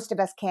 Most of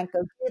us can't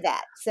go do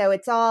that. So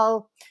it's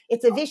a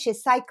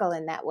vicious cycle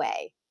in that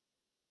way.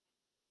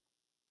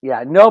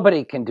 Yeah,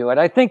 nobody can do it.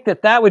 I think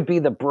that would be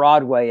the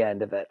Broadway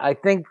end of it. I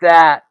think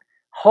that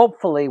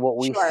hopefully what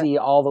we Sure. see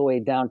all the way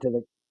down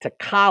to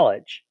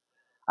college,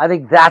 I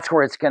think that's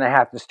where it's going to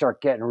have to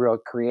start getting real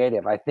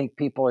creative. I think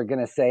people are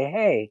going to say,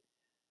 hey,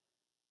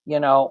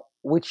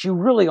 which you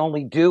really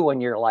only do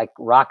when you're like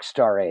rock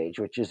star age,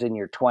 which is in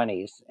your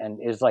 20s, and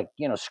is like,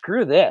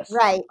 screw this.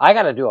 Right. I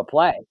got to do a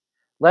play.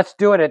 Let's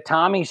do it at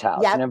Tommy's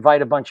house and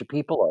invite a bunch of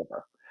people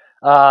over.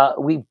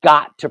 We've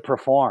got to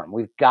perform.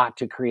 We've got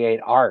to create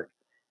art.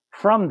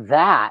 From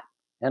that,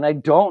 and I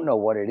don't know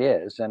what it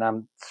is, and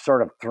I'm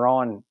sort of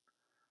throwing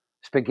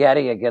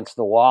spaghetti against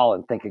the wall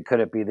and thinking,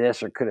 could it be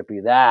this or could it be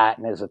that?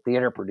 And as a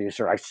theater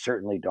producer, I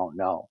certainly don't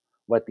know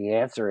what the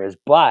answer is,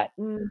 but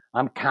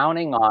I'm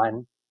counting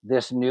on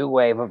this new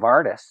wave of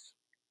artists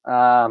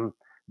that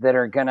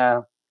are going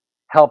to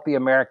help the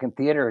American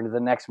theater into the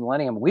next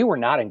millennium. We were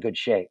not in good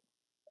shape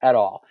at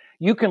all.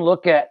 You can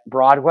look at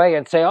Broadway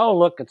and say, oh,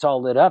 look, it's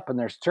all lit up and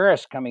there's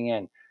tourists coming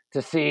in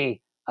to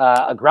see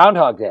a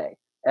Groundhog Day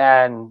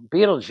and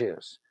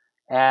Beetlejuice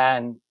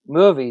and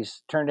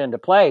movies turned into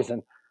plays.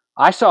 And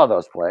I saw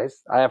those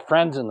plays. I have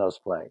friends in those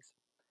plays.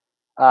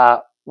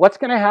 What's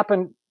going to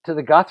happen to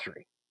the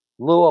Guthrie,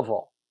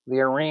 Louisville, the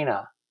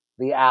Arena,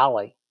 the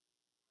Alley,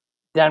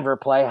 Denver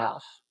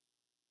Playhouse,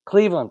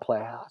 Cleveland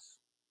Playhouse?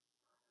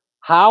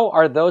 How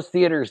are those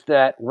theaters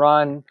that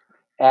run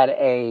at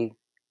a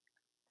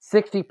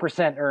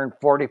 60% earned,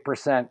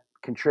 40%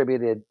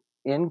 contributed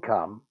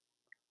income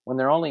when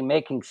they're only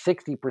making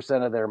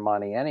 60% of their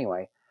money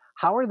anyway?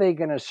 How are they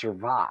going to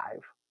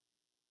survive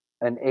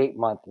an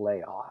 8-month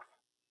layoff?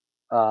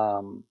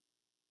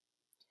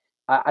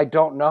 I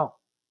don't know.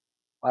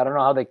 I don't know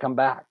how they come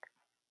back.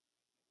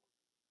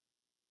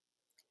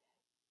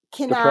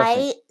 Can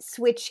Depressing. I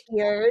switch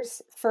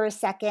gears for a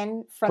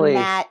second from Please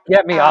that?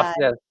 get me off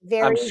this. I'm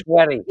Very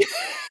sweaty.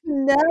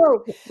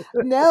 no,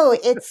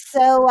 it's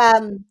so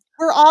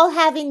we're all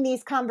having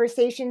these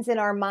conversations in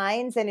our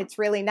minds, and it's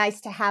really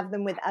nice to have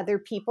them with other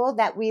people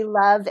that we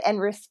love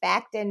and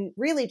respect, and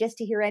really just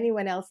to hear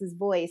anyone else's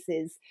voice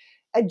is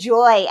a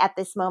joy at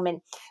this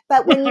moment.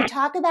 But when you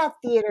talk about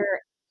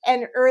theater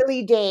and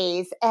early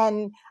days,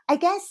 and I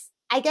guess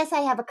I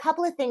have a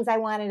couple of things I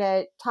wanted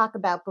to talk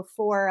about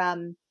before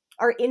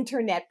our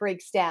internet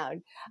breaks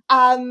down.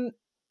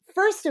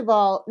 First of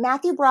all,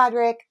 Matthew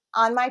Broderick,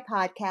 on my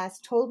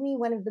podcast told me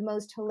one of the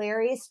most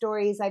hilarious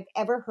stories I've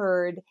ever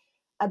heard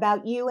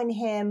about you and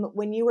him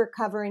when you were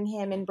covering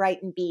him in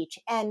Brighton Beach.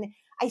 And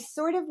I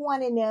sort of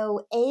want to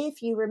know, A,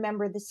 if you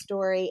remember the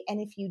story, and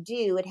if you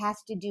do, it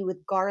has to do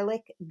with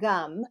garlic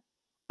gum.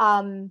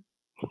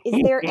 Is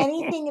there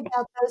anything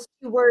about those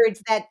two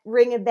words that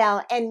ring a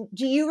bell? And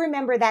do you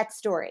remember that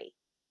story?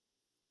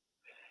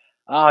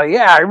 Oh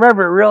yeah, I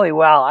remember it really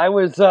well. I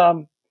was,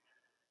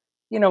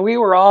 we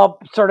were all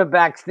sort of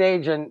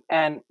backstage, and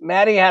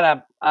Maddie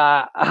had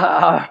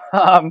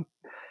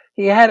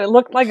he had it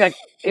looked like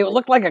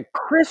a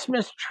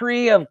Christmas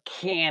tree of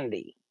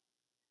candy,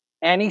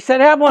 and he said,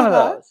 "Have one of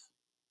Uh-huh. those."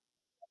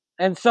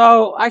 And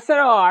so I said,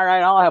 "Oh, all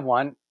right, I'll have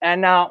one."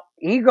 And now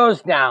he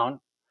goes down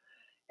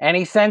and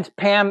he sends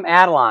Pam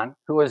Adelon,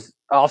 who was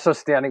also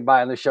standing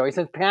by on the show. He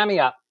sends Pammy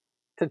up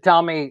to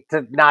tell me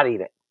to not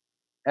eat it.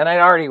 And I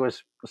already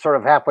was sort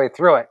of halfway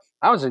through it.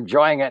 I was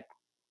enjoying it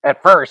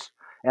at first,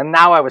 and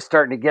now I was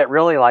starting to get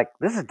really like,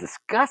 this is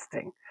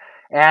disgusting.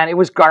 And it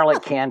was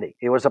garlic candy.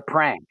 It was a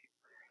prank.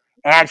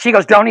 And she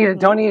goes, "Don't eat it,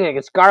 don't eat it.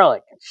 It's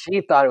garlic." And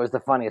she thought it was the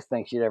funniest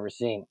thing she'd ever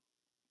seen.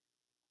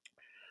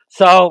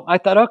 So I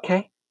thought,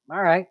 okay,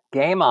 all right,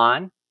 game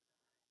on.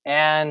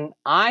 And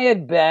I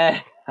had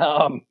been,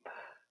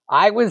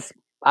 I was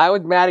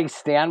Maddie's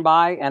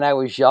standby, and I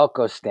was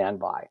Jelko's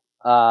standby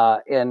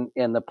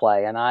in the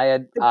play, and I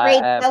had The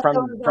great Delco from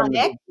the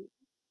Nick.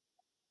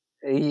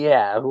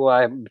 yeah, who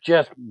I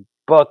just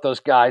both those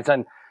guys,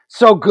 and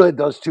so good,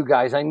 those two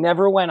guys. I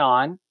never went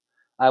on.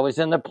 I was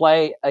in the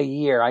play a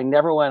year. I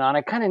never went on.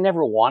 I kind of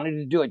never wanted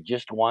to do it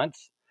just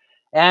once,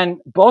 and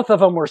both of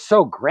them were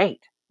so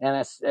great. And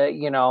it's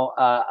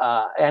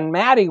and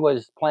Maddie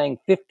was playing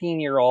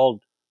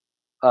 15-year-old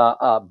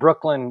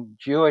Brooklyn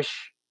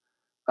Jewish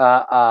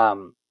uh,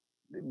 um,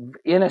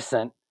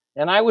 innocent,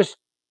 and I was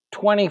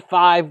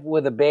 25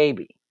 with a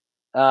baby.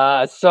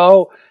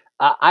 So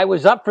I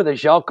was up for the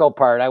Jelko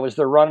part. I was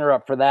the runner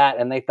up for that,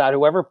 and they thought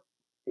whoever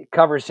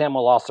covers him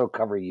will also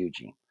cover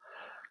Eugene.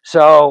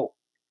 So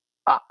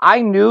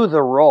I knew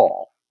the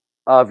role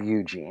of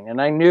Eugene,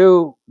 and I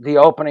knew the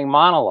opening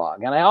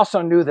monologue, and I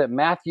also knew that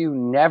Matthew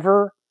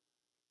never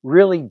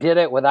really did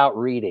it without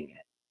reading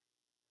it.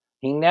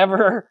 He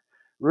never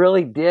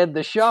really did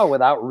the show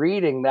without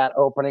reading that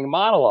opening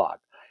monologue.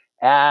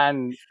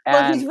 And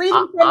Well, he's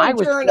reading from I a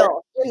was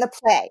journal in the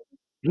play.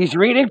 he's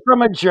reading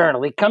from a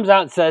journal. He comes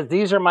out and says,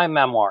 "These are my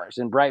memoirs,"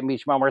 in Brighton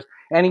Beach Memoirs,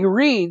 and he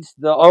reads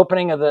the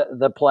opening of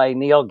the play.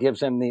 Neil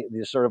gives him the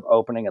sort of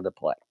opening of the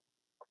play,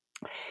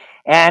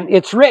 and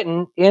it's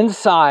written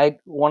inside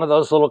one of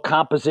those little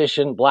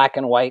composition, black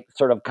and white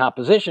sort of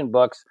composition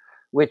books,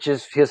 which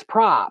is his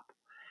prop.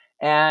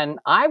 And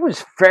I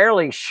was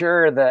fairly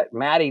sure that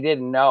Maddie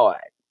didn't know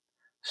it.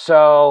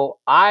 So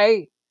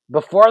I,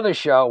 before the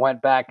show,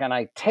 went back and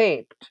I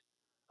taped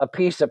a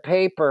piece of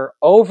paper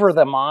over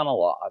the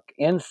monologue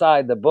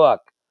inside the book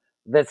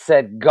that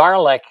said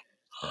garlic,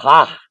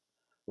 ha,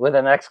 with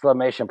an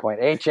exclamation point,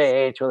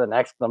 HAH with an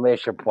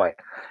exclamation point.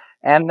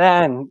 And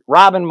then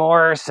Robin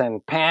Morse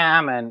and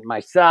Pam and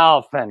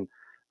myself and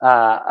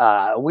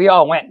we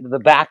all went to the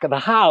back of the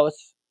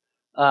house.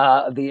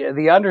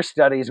 The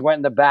understudies went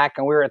in the back,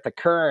 and we were at the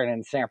Kern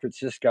in San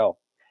Francisco.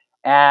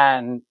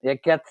 And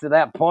it gets to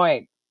that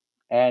point,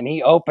 and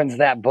he opens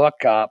that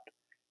book up,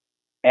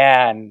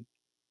 and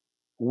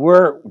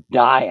we're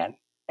dying.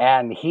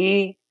 And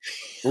he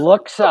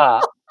looks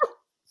up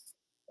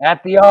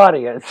at the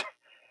audience,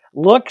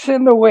 looks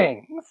in the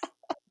wings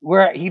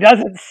where he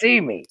doesn't see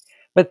me,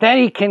 but then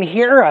he can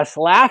hear us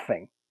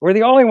laughing. We're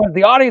the only ones.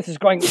 The audience is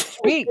going,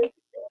 "Speak,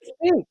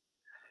 speak."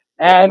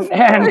 And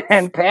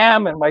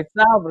Pam and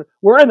myself,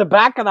 we're in the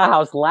back of the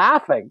house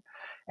laughing,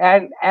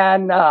 and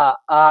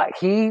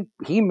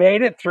he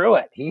made it through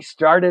it. He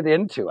started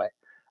into it,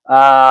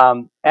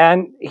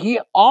 and he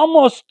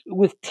almost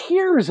with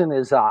tears in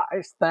his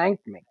eyes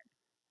thanked me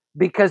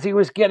because he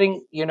was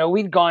getting.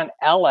 We'd gone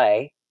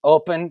L.A.,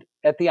 opened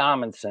at the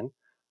Amundsen,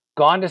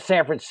 gone to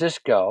San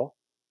Francisco.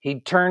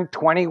 He'd turned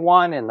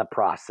 21 in the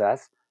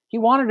process. He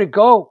wanted to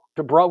go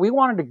to We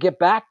wanted to get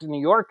back to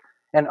New York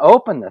and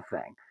open the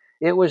thing.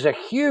 It was a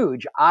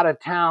huge out of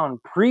town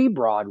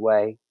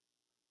pre-Broadway.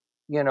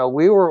 We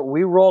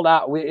rolled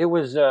out.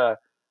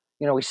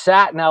 We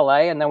sat in LA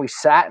and then we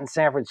sat in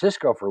San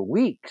Francisco for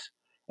weeks.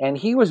 And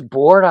he was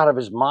bored out of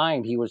his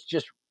mind. He was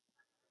just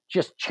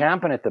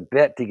champing at the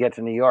bit to get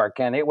to New York.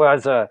 And it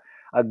was a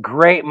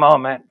great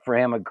moment for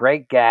him, a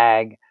great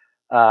gag.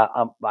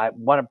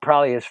 One of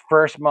probably his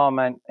first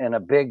moment in a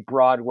big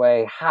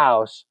Broadway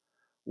house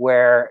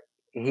where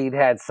he'd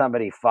had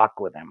somebody fuck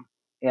with him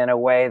in a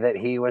way that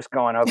he was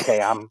going, okay,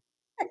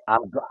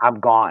 I'm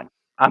gone.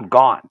 I'm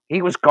gone.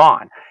 He was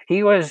gone.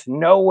 He was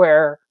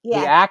nowhere. The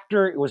Yeah.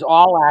 actor, it was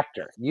all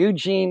actor.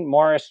 Eugene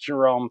Morris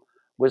Jerome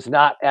was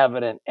not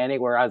evident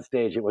anywhere on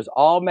stage. It was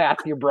all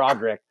Matthew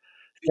Broderick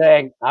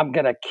saying, "I'm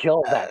going to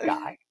kill that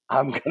guy.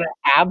 I'm going to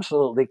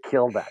absolutely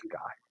kill that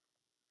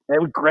guy." It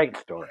was a great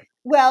story.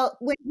 Well,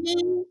 when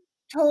he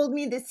told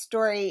me this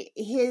story.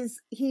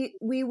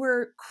 We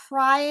were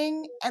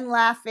crying and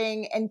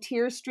laughing and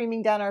tears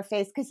streaming down our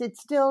face because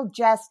it's still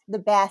just the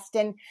best.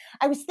 And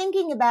I was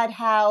thinking about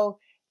how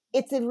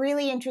it's a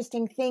really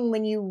interesting thing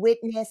when you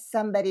witness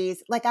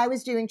somebody's, like I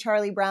was doing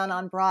Charlie Brown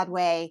on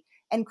Broadway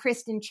and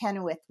Kristen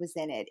Chenoweth was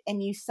in it,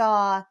 and you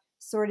saw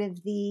sort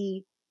of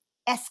the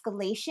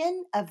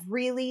escalation of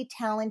really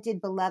talented,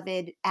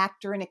 beloved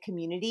actor in a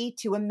community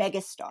to a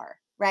megastar,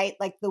 right?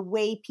 Like the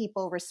way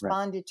people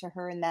responded to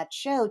her in that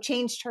show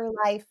changed her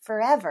life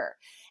forever.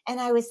 And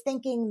I was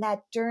thinking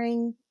that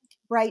during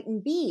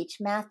Brighton Beach,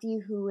 Matthew,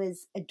 who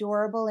is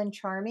adorable and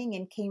charming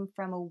and came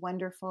from a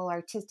wonderful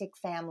artistic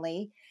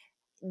family,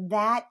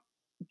 that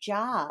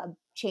job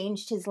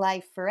changed his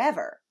life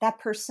forever, that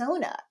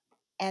persona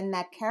and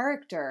that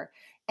character.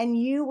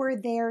 And you were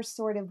there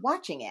sort of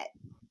watching it.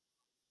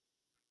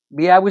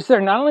 Yeah, I was there.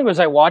 Not only was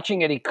I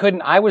watching it, he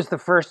couldn't. I was the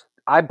first.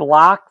 I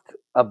blocked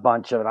a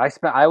bunch of it.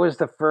 I was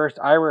the first.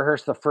 I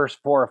rehearsed the first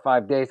 4 or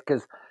 5 days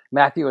because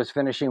Matthew was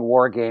finishing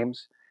War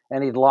Games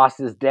and he'd lost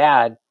his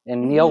dad,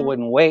 and Neil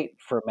wouldn't wait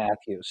for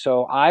Matthew.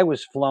 So I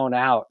was flown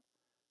out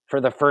for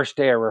the first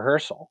day of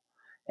rehearsal,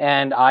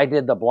 and I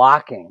did the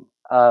blocking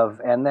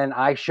and then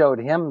I showed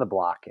him the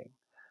blocking.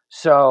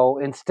 So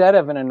instead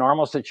of in a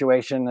normal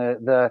situation,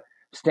 the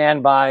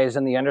standbys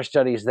and the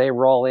understudies, they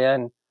roll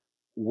in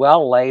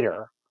well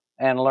later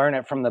and learn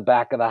it from the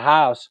back of the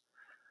house.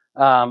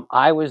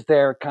 I was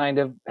there kind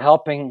of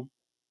helping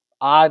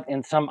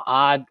in some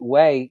odd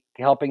way,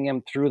 helping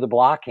him through the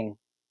blocking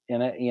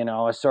in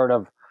a sort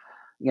of,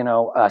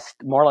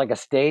 more like a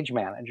stage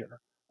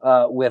manager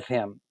with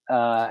him.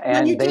 Well, you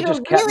And they did a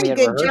just kept me really at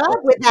good job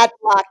rehearsal. with that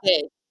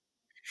blocking.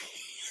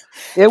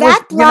 It was,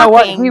 That you know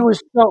what? He blocking was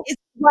so, is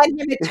what him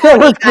a it Tony,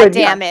 was good.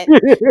 Yeah. goddammit.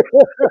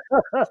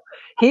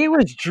 He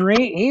was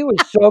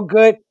so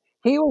good.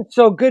 He was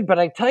so good. But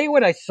I tell you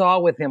what I saw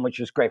with him, which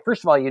was great.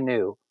 First of all, you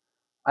knew.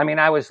 I mean,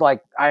 I was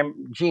like,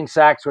 Gene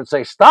Sachs would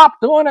say, "Stop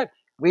doing it."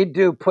 We'd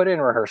do put in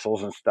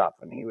rehearsals and stuff,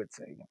 and he would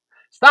say,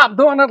 "Stop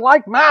doing it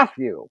like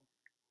Matthew."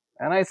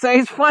 And I say,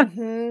 it's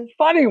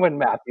funny when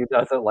Matthew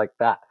does it like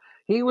that.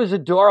 He was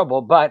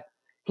adorable, but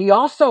he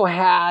also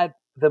had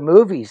the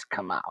movies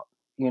come out.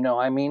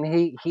 I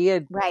mean, he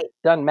had Right.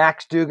 done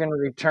Max Dugan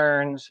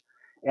Returns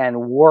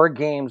and War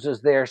Games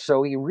is there,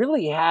 so he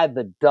really had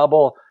the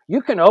double.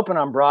 You can open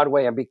on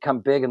Broadway and become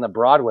big in the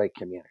Broadway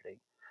community,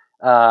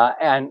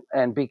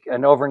 and be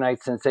an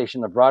overnight sensation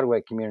in the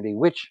Broadway community,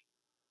 which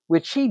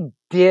he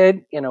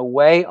did in a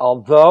way,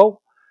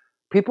 although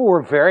people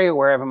were very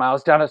aware of him. I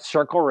was down at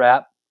Circle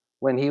Rep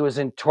when he was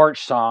in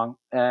Torch Song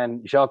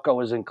and Jelko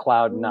was in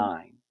Cloud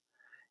Nine.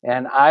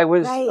 And I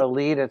was a Right.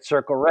 lead at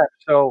Circle Rep.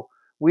 So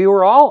we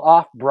were all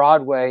off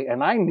Broadway, and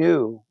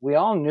we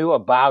all knew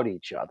about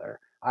each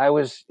other. I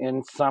was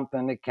in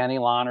something at Kenny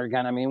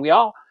Lonergan. I mean, we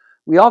all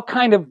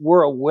kind of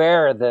were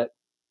aware that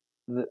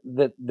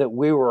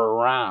we were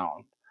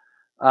around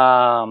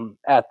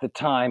at the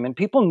time, and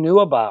people knew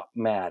about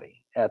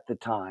Maddie at the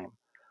time.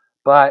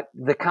 But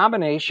the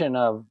combination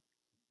of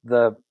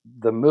the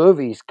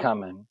movies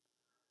coming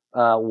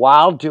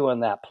while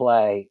doing that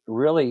play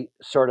really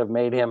sort of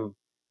made him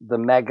the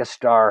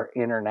megastar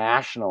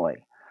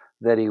internationally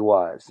that he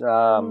was.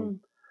 On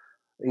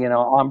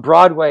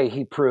Broadway,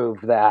 he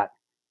proved that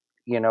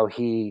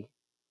he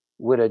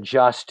would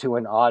adjust to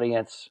an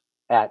audience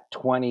at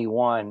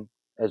 21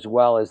 as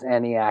well as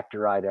any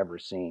actor I'd ever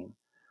seen,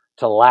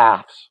 to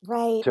laughs,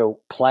 Right. to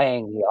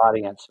playing the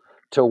audience,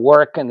 to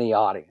work in the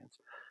audience,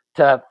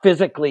 to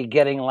physically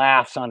getting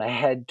laughs on a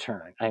head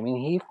turn. I mean,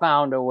 he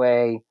found a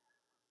way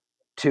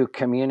to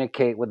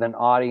communicate with an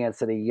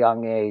audience at a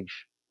young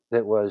age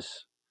that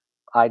was,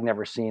 I'd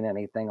never seen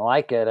anything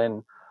like it.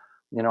 And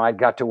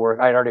I'd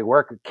already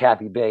worked with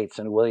Kathy Bates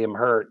and William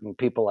Hurt and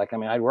people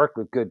I'd worked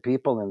with good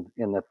people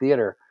in the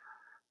theater.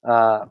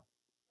 I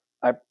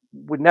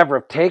would never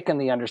have taken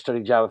the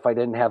understudy job if I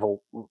didn't have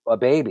a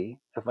baby,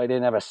 if I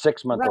didn't have a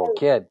 6-month-old Right.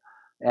 kid,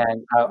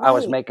 and I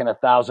was Right. making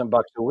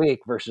 $1,000 a week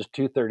versus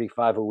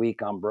 $235 a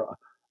week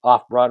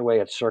off Broadway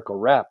at Circle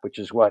Rep, which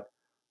is what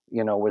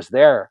was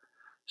there.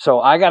 So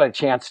I got a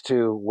chance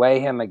to weigh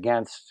him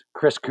against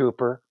Chris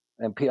Cooper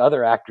and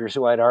other actors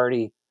who I'd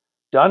already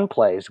done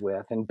plays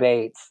with, and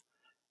Bates,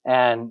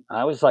 and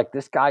I was like,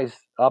 this guy's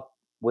up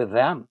with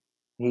them.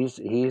 He's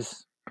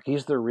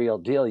the real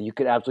deal. You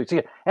could absolutely see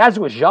it. As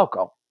with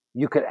Jelko,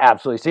 you could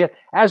absolutely see it.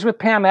 As with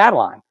Pam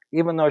Adeline,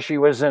 even though she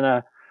was in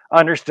a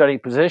understudy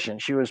position,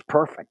 she was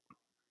perfect.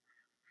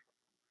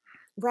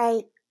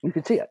 Right. You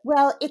could see it.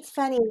 Well, it's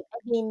funny. I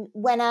mean,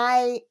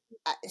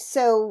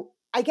 so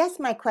I guess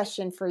my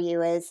question for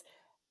you is,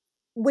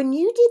 when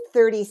you did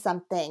 30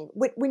 something,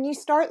 when you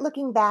start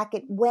looking back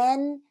at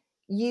when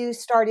you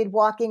started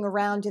walking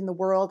around in the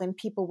world and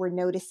people were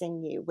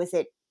noticing you,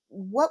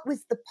 what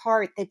was the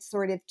part that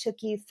sort of took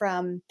you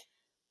from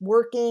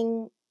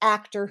working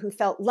actor who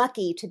felt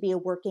lucky to be a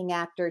working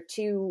actor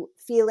to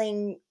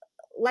feeling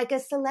like a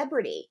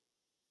celebrity,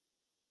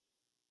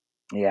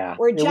 Yeah,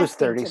 or it was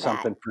adjusting 30 to that?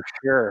 something for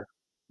sure.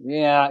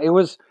 Yeah, it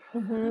was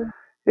Mm-hmm.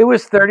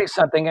 30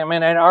 something. I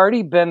mean, I'd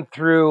already been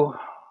through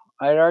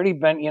I'd already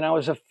been, I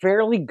was a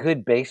fairly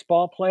good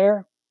baseball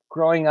player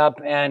growing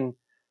up and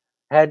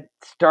had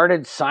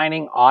started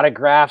signing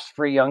autographs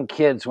for young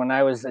kids when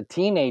I was a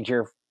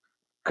teenager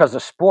because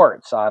of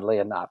sports, oddly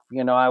enough.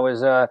 I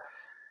was a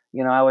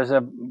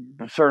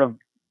sort of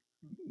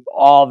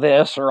all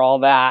this or all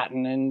that.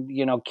 And then,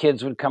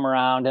 kids would come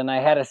around and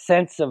I had a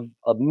sense of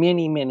a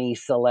mini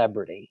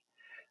celebrity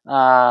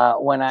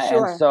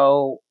Sure.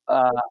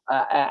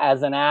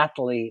 as an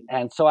athlete.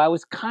 And so I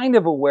was kind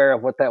of aware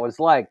of what that was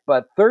like,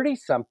 but 30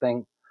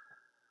 something,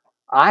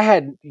 I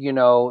had,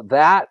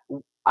 that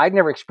I'd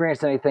never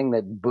experienced anything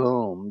that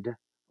boomed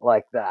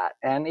like that.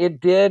 And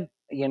it did,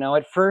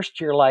 at first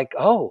you're like,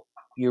 oh,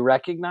 you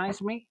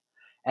recognize me?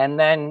 And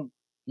then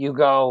you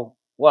go,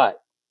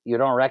 what? You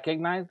don't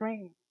recognize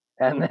me?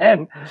 And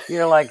then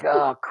you're like,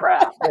 oh,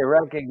 crap, they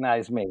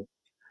recognize me.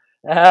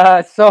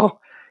 So,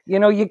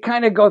 you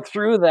kind of go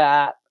through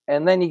that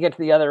and then you get to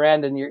the other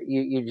end and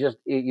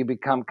you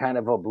become kind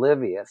of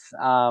oblivious.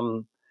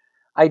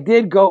 I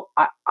did go.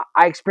 I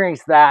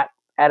experienced that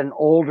at an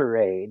older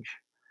age,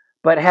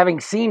 but having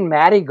seen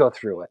Maddie go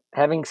through it,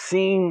 having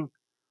seen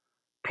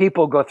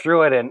people go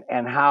through it,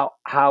 and how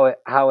it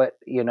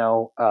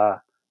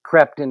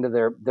crept into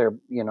their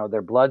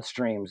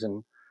bloodstreams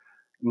and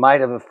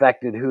might have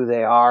affected who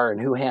they are and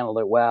who handled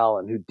it well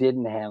and who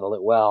didn't handle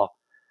it well.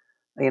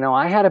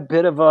 I had a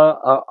bit of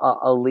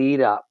a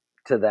lead up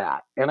to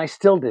that, and I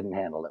still didn't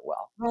handle it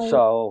well. Right.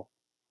 So,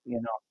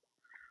 you know,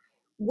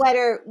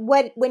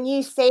 What when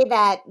you say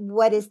that,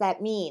 what does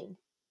that mean?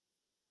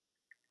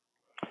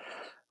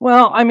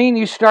 well, I mean,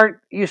 you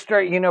start,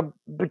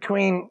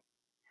 between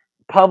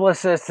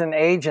publicists and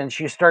agents,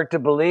 you start to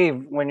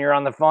believe when you're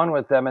on the phone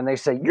with them and they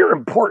say, you're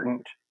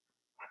important.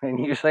 And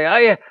you say,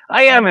 I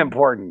am Mhm.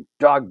 important,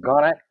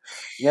 doggone it.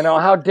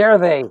 How dare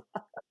they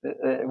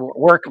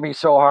work me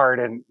so hard?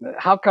 And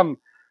how come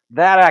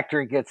that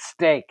actor gets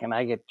steak and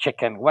I get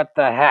chicken? What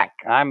the heck?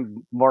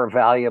 I'm more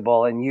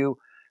valuable. And you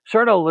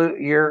sort of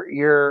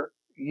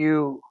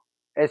you,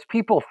 as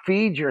people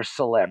feed your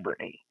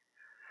celebrity.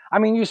 I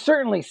mean, you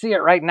certainly see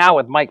it right now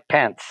with Mike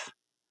Pence.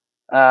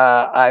 He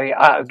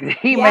Yeah,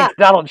 makes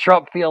Donald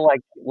Trump feel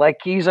like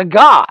he's a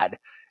god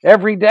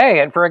every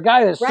day, and for a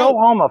guy that's so right.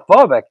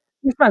 homophobic,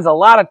 he spends a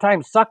lot of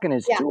time sucking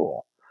his Yeah,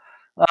 tool.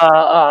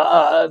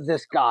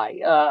 This guy,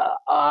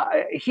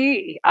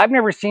 I've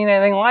never seen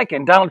anything like it.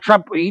 And Donald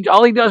Trump,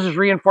 all he does is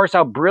reinforce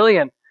how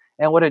brilliant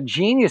and what a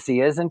genius he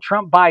is, and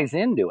Trump buys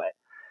into it.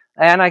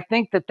 And I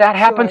think that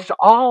happens sure. to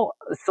all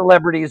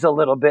celebrities a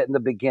little bit in the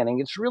beginning.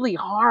 It's really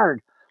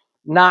hard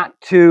not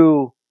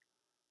to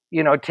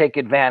take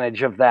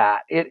advantage of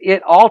that.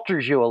 It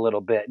alters you a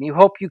little bit, and you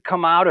hope you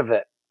come out of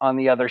it on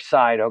the other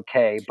side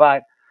okay.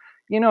 But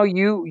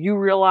you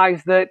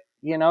realize that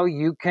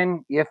you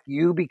can, if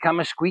you become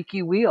a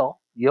squeaky wheel,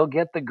 you'll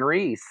get the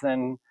grease,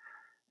 and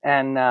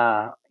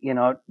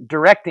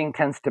directing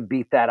tends to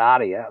beat that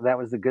out of you. That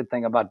was the good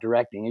thing about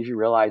directing, is you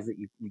realize that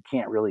you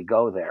can't really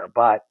go there,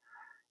 but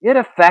it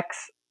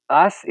affects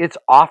us. It's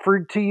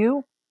offered to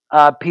you.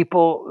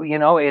 People,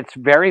 it's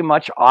very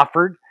much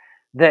offered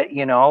that,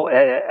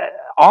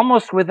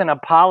 almost with an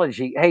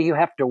apology. Hey, you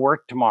have to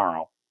work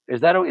tomorrow. Is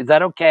that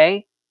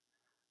okay?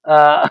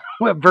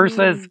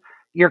 Versus Mm,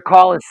 your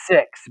call is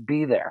 6.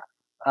 Be there.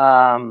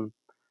 Um,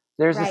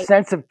 there's a right.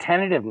 sense of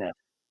tentativeness,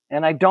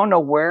 and I don't know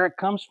where it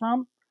comes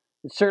from.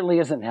 It certainly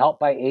isn't helped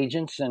by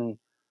agents and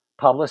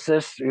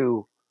publicists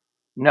who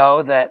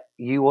know that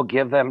you will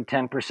give them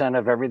 10%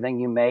 of everything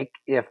you make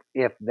if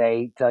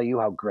they tell you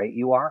how great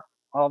you are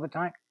all the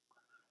time.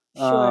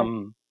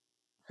 Sure.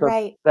 So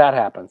Right. that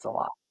happens a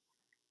lot.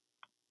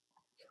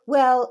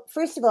 Well,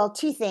 first of all,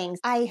 two things.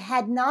 I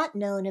had not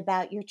known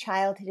about your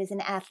childhood as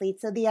an athlete,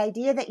 so the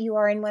idea that you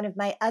are in one of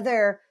my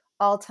other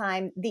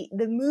all-time the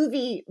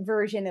movie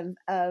version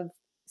of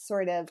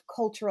sort of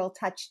cultural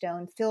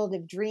touchstone, Field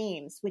of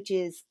Dreams, which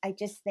is, I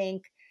just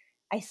think,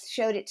 I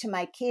showed it to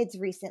my kids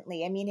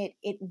recently. I mean,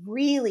 it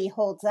really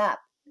holds up.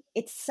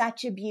 It's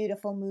such a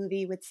beautiful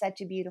movie with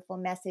such a beautiful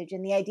message,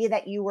 and the idea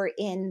that you were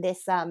in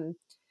this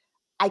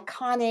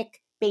iconic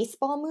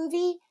baseball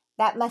movie,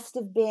 that must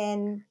have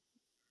been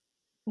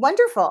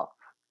wonderful.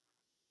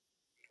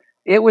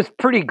 It was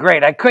pretty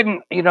great. I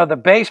couldn't,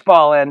 the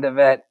baseball end of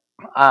it.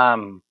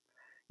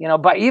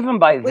 But even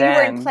by Well, you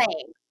weren't then,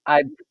 playing.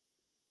 I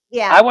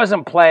Yeah, I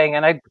wasn't playing,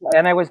 and I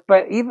was,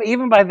 but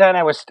even by then,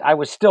 I was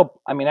still.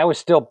 I mean, I was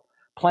still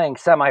playing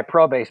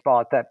semi-pro baseball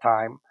at that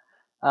time,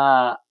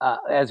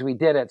 as we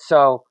did it.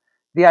 So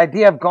the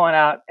idea of going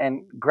out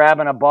and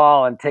grabbing a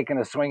ball and taking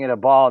a swing at a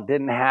ball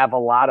didn't have a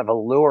lot of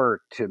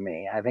allure to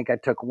me. I think I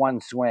took one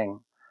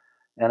swing,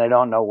 and I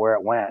don't know where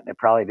it went. It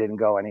probably didn't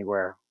go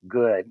anywhere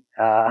good.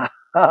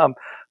 Um,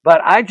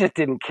 but I just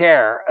didn't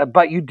care.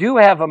 But you do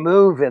have a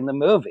move in the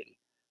movie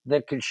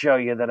that could show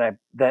you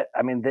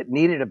that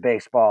needed a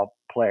baseball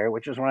player,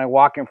 which is when I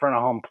walk in front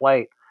of home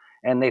plate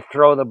and they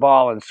throw the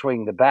ball and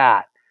swing the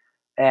bat.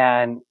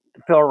 And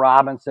Phil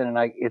Robinson and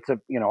I, it's a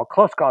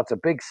close call. It's a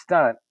big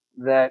stunt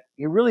that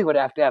you really would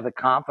have to have the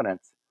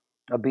confidence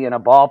of being a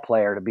ball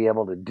player to be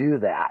able to do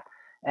that.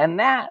 And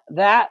that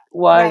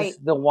was Right.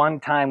 the one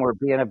time where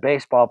being a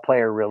baseball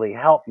player really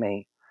helped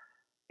me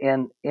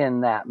in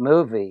that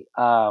movie.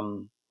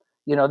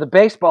 The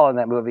baseball in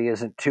that movie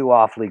isn't too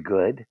awfully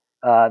good.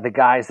 The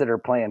guys that are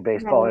playing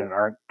baseball Right. in it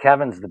aren't.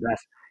 Kevin's the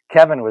best.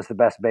 Kevin was the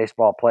best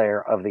baseball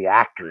player of the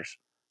actors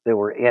that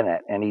were in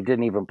it, and he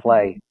didn't even Mhm.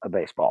 play a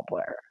baseball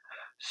player.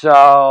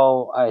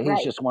 So he's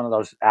Right. just one of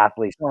those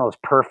athletes, one of those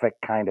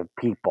perfect kind of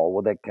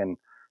people that can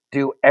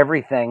do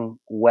everything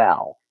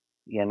well,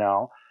 you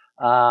know.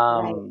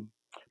 Right. Um,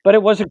 but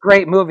it was a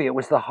great movie. It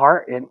was the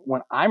heart. And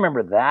when I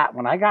remember that,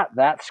 when I got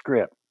that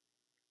script,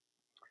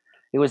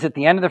 it was at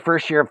the end of the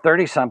first year of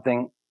 30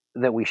 something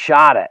that we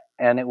shot it.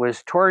 And it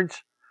was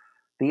towards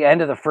the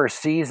end of the first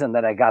season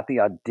that I got the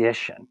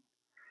audition.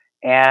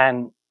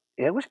 And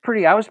it was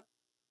I was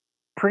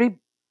pretty,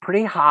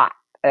 pretty hot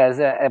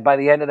by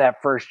the end of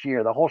that first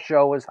year. The whole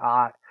show was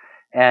hot.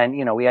 And,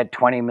 we had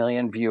 20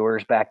 million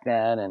viewers back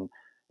then.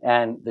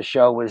 And the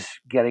show was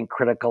getting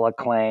critical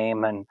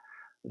acclaim. And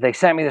they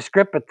sent me the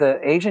script, but the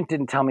agent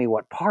didn't tell me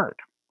what part.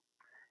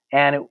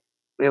 And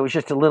it was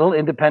just a little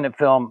independent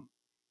film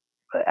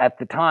at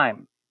the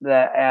time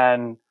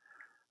and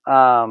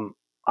um,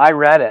 I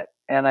read it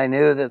and I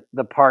knew that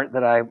the part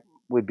that I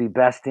would be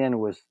best in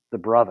was the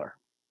brother,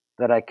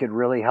 that I could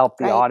really help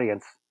the Right.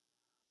 audience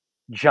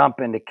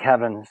jump into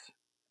Kevin's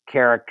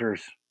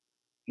characters,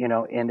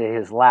 into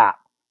his lap.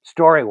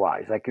 Story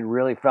wise, I could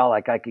really felt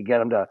like I could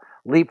get him to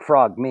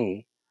leapfrog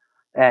me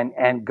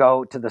and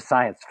go to the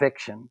science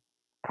fiction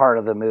part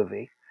of the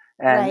movie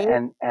and Right.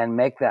 and and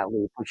make that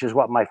leap, which is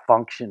what my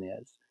function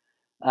is.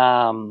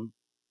 Um,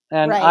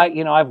 and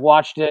Right. I've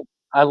watched it.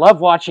 I love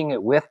watching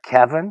it with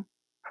Kevin.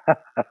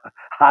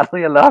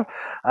 Oddly enough,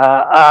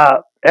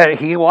 and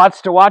he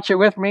wants to watch it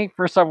with me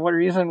for some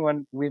reason.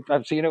 When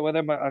I've seen it with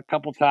him a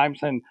couple times,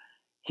 and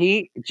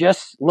he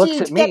just Do looks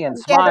you at get me and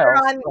together smiles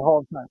on the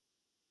whole time.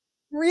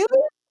 really?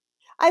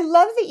 I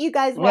love that you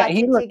guys Yeah, watch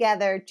he it look.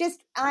 together. Just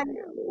on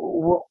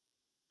Well,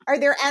 Are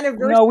there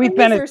no, we've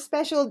been anniversaries at. or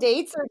special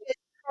dates or just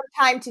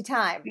from time to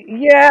time?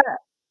 Yeah,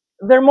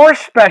 they're more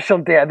special,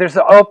 Dad. There's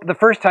the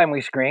first time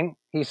we screened,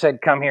 he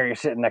said, "Come here, you're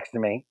sitting next to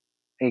me."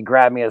 He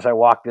grabbed me as I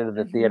walked into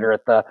the Mhm. theater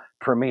at the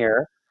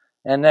premiere,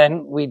 and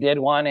then we did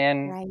one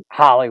in Right.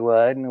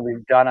 Hollywood, and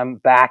we've done them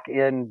back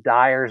in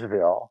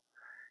Dyersville.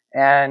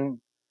 And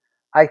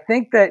I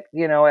think that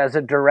as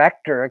a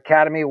director,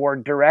 Academy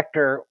Award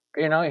director,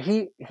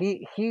 he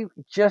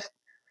just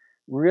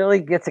really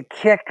gets a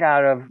kick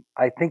out of.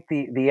 I think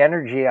the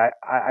energy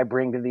I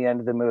bring to the end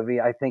of the movie.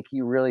 I think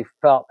he really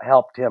felt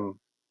helped him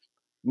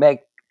make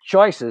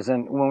choices.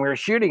 And when we were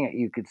shooting it,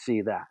 you could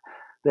see that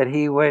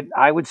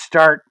I would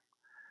start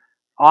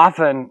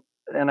often,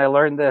 and I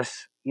learned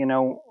this,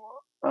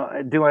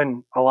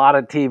 doing a lot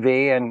of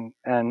TV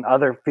and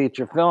other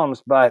feature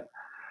films. But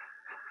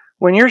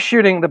when you're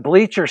shooting the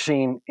bleacher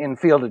scene in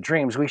Field of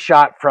Dreams, we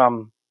shot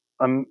from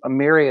a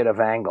myriad of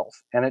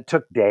angles, and it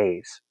took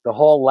days. The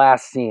whole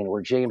last scene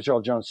where James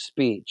Earl Jones'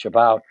 speech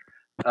about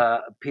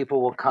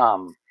people will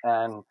come,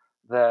 and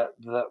the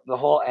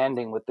whole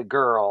ending with the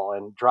girl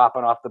and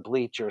dropping off the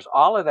bleachers,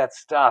 all of that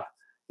stuff,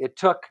 it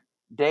took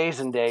days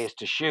and days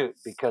to shoot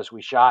because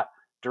we shot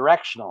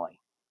directionally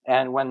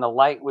and when the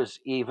light was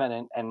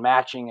even and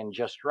matching and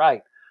just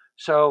right.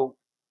 So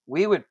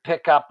we would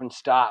pick up and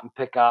stop and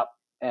pick up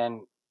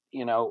and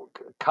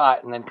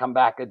cut and then come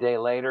back a day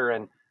later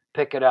and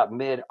pick it up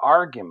mid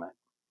argument.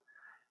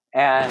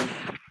 And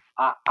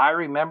I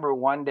remember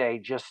one day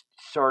just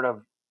sort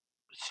of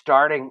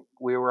starting,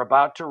 we were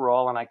about to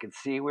roll, and I could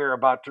see we were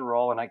about to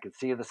roll, and I could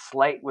see the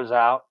slate was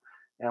out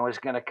and was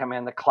going to come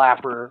in the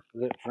clapper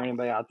that for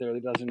anybody out there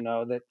that doesn't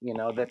know that,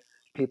 that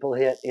people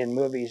hit in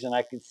movies. And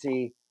I could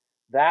see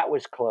that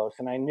was close.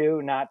 And I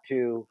knew not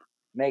to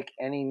make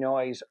any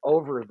noise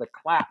over the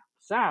clap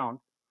sound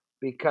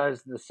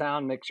because the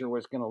sound mixer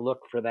was going to look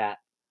for that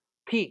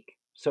peak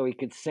so he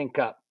could sync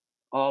up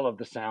all of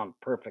the sound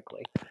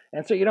perfectly.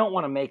 And so you don't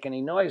want to make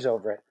any noise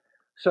over it.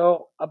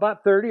 So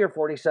about 30 or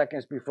 40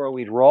 seconds before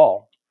we'd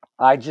roll,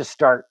 I just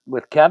start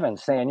with Kevin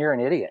saying, "You're an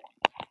idiot.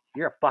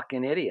 You're a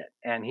fucking idiot."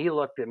 And he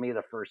looked at me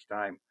the first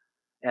time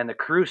and the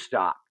crew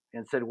stopped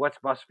and said, "What's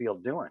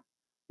Busfield doing?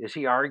 Is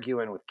he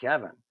arguing with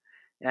Kevin?"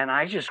 And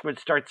I just would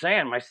start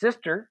saying, "My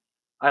sister,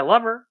 I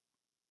love her.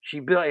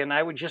 And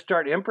I would just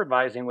start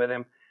improvising with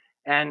him.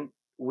 And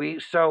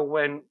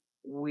when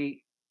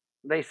we,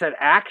 they said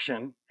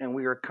action and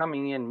we were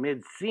coming in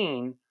mid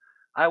scene,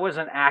 I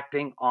wasn't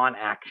acting on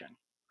action.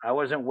 I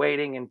wasn't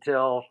waiting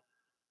until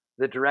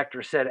the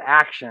director said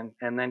action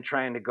and then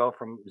trying to go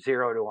from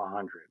 0 to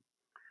 100.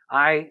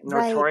 I Right.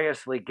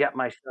 notoriously get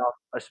myself,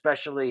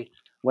 especially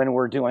when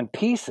we're doing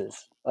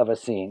pieces of a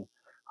scene,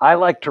 I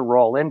like to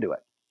roll into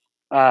it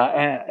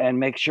and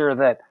make sure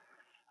that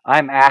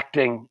I'm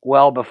acting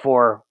well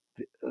before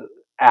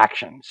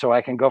action, so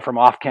I can go from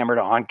off camera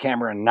to on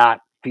camera and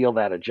not feel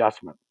that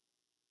adjustment.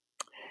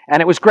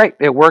 And it was great.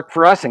 It worked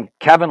for us, and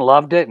Kevin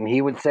loved it. And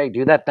he would say,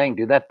 "Do that thing,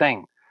 do that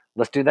thing.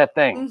 Let's do that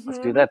thing. Let's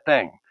do Mhm. that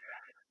thing."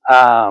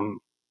 Um,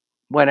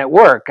 when at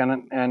work,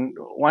 and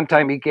one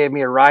time he gave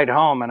me a ride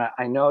home, and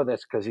I know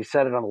this because he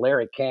said it on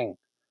Larry King.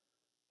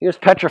 He was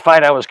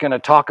petrified I was going to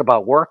talk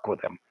about work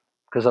with him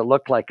because it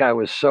looked like I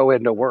was so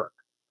into work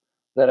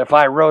that if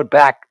I rode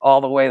back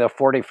all the way the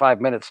 45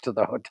 minutes to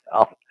the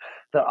hotel,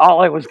 that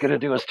all I was going to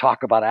do was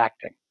talk about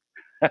acting.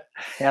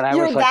 And I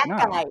You're was like, that no,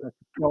 guy.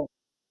 no.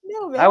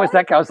 No, I man. was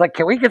that guy. I was like,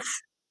 can we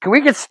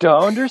get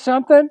stoned or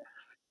something?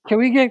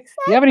 Do you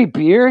have any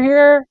beer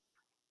here?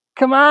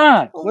 Come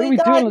on. Oh What are my we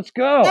God. doing? Let's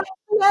go. That's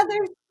the other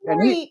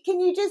And he, story. Can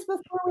you just,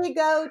 before we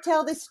go,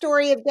 tell the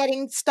story of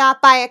getting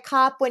stopped by a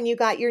cop when you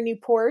got your new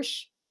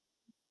Porsche?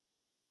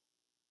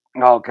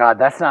 oh God,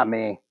 that's not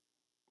me.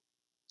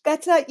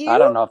 That's not I you?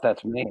 don't know if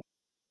that's me.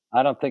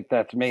 I don't think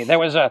that's me. No,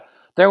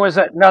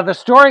 the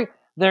story,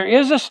 there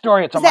is a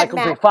story. It's a Is that Michael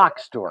J. Matt?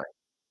 Fox story.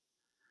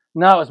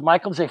 No, it's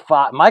Michael J.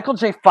 Fox. Michael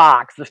J.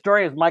 Fox. The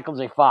story is Michael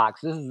J.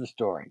 Fox. This is the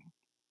story.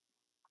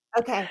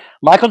 Okay.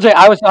 Michael J.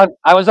 I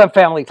was on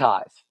Family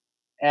Ties,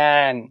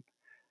 and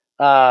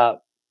uh,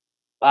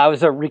 I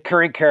was a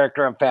recurring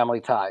character on Family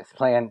Ties,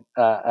 playing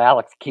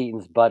Alex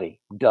Keaton's buddy,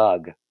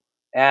 Doug.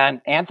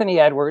 And Anthony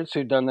Edwards,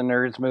 who'd done the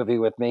Nerds movie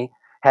with me,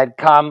 had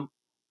come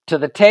to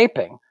the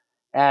taping.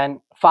 And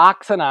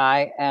Fox and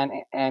I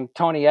and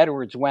Tony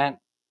Edwards went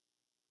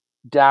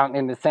down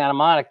into Santa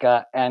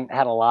Monica and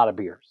had a lot of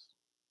beers.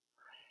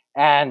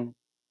 And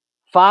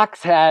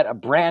Fox had a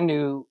brand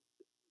new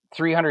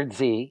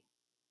 300Z,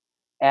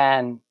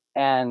 and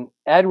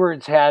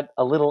Edwards had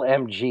a little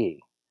MG.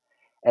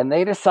 And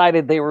they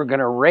decided they were going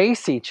to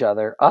race each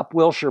other up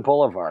Wilshire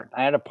Boulevard.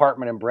 I had an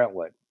apartment in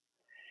Brentwood,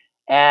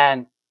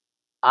 and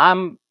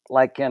I'm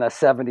like in a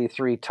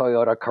 '73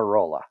 Toyota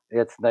Corolla.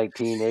 It's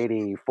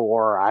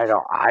 1984. I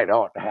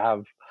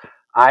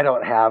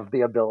don't have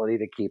the ability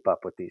to keep up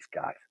with these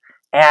guys.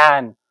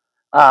 And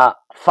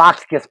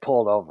Fox gets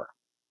pulled over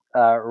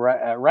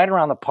right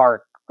around the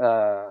park,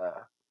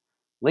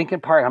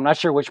 Lincoln Park. I'm not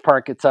sure which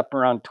park. It's up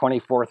around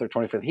 24th or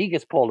 25th. He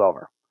gets pulled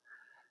over.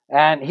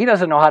 And he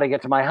doesn't know how to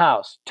get to my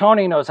house.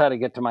 Tony knows how to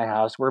get to my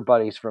house. We're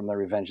buddies from the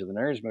Revenge of the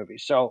Nerds movie.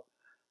 So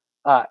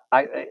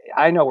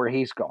I know where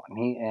he's going.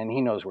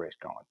 He knows where he's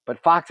going.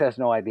 But Fox has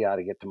no idea how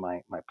to get to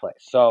my place.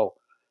 So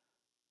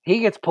he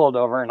gets pulled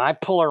over, and I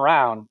pull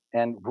around,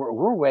 and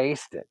we're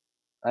wasted.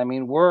 I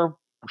mean,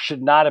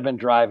 should not have been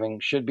driving.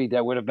 Should be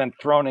dead. Would have been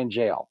thrown in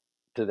jail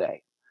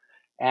today.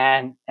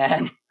 And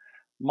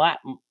my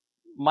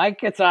Mike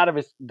gets out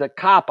of the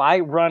cop. I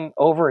run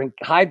over and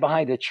hide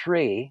behind a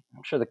tree.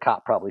 I'm sure the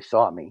cop probably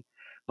saw me,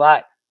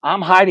 but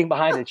I'm hiding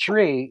behind a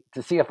tree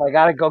to see if I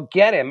got to go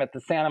get him at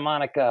the Santa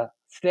Monica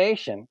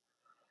station.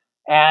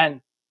 And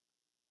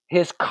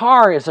his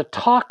car is a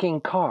talking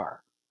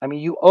car. I mean,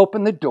 you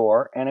open the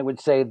door and it would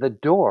say, "The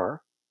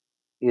door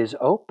is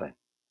open.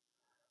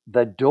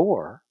 The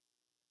door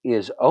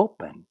is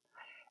open."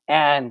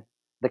 And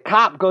the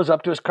cop goes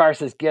up to his car,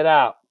 says, "Get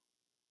out."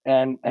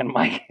 And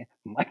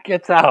Mike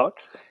gets out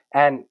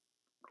and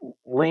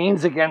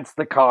leans against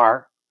the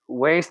car,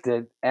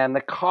 wasted, and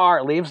the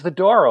car leaves the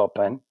door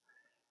open.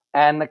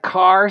 And the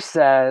car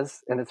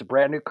says, and it's a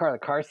brand new car, the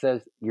car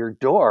says, "Your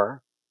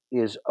door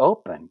is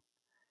open."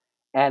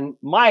 And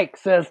Mike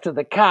says to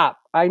the cop,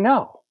 "I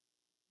know."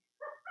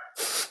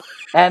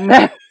 And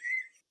then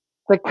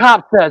the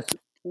cop says,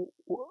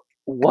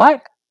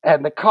 "What?"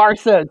 And the car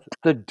says,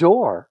 "The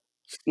door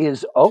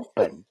is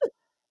open."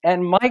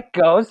 And Mike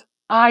goes,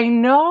 "I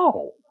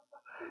know."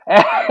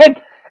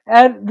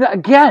 And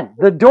again,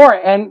 the door,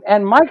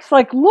 and Mike's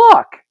like,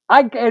 "Look,"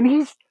 and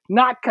he's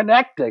not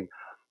connecting.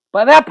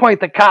 By that point,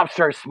 the cop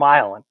starts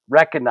smiling,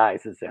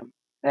 recognizes him,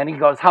 and he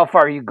goes, "How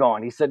far are you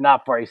going?" He said,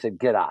 "Not far." He said,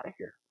 "Get out of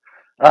here."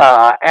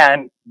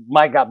 And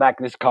Mike got back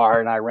in his car,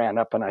 and I ran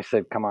up and I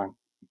said, "Come on,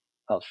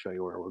 I'll show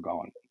you where we're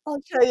going." I'll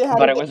show you how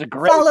But to it was a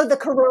great. follow the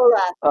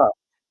Corolla. Uh,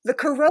 The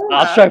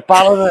I'll show Corolla. you.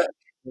 Follow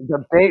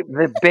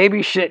the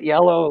baby shit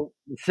yellow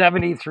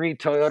 '73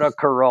 Toyota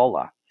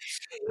Corolla.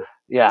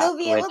 Yeah, You'll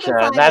be able which to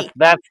find me.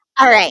 that's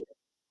All right.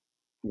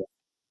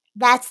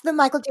 That's the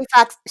Michael J.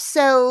 Fox.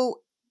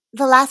 So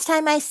the last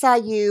time I saw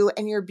you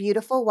and your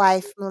beautiful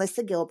wife,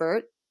 Melissa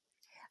Gilbert,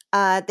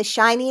 the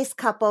shiniest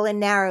couple in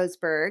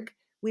Narrowsburg,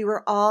 we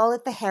were all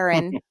at the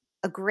Heron,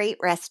 a great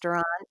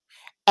restaurant.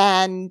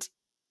 And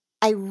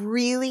I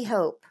really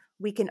hope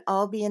we can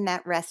all be in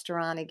that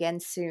restaurant again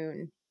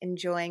soon,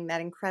 enjoying that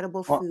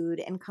incredible well, food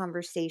and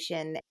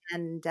conversation.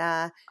 And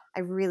I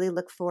really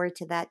look forward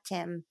to that,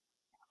 Tim.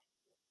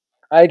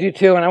 I do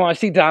too, and I want to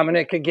see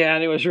Dominic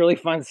again. It was really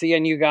fun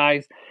seeing you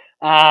guys.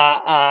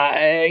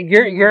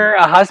 Your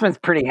husband's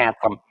pretty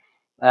handsome.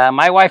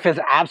 My wife is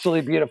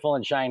absolutely beautiful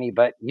and shiny,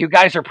 but you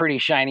guys are pretty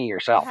shiny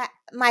yourself.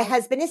 My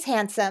husband is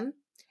handsome,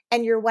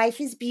 and your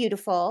wife is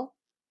beautiful.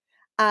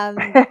 And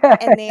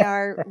they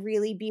are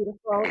really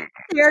beautiful.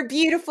 They're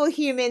beautiful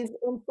humans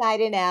inside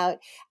and out.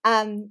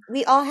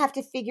 We all have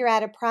to figure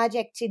out a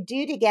project to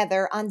do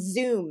together on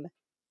Zoom.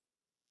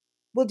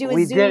 We'll do a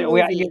We Zoom did.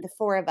 movie, the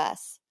four of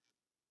us.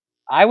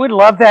 I would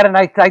love that, and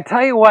I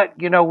tell you what,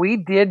 we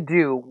did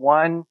do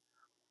one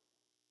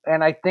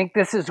and I think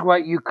this is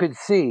what you could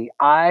see.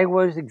 I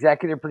was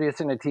executive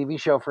producing a TV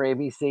show for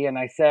ABC, and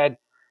I said,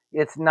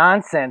 it's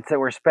nonsense that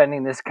we're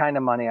spending this kind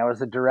of money. I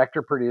was a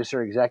director,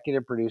 producer,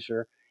 executive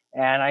producer,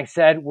 and I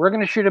said, we're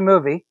going to shoot a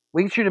movie.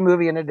 We can shoot a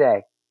movie in a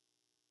day.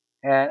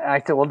 And I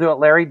said, we'll do it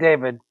Larry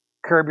David,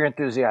 Curb Your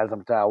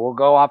Enthusiasm style. We'll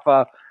go off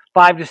a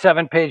 5 to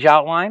 7 page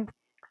outline.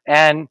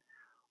 And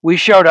we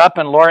showed up,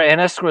 and Laura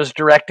Innes was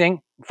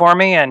directing for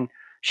me, and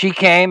she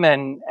came,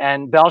 and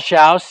Belle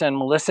Schaus and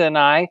Melissa and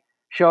I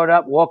showed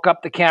up, woke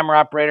up the camera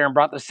operator, and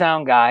brought the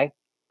sound guy.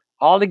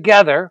 All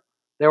together,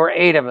 there were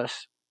 8 of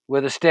us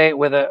with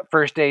a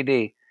first AD,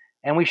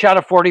 and we shot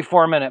a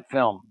 44-minute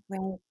film.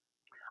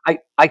 Right.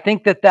 I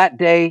think that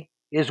day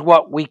is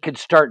what we could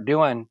start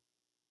doing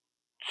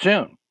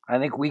soon. I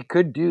think we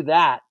could do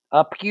that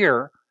up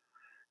here,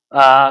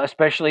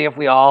 especially if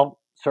we all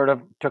sort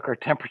of took our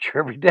temperature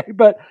every day.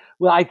 But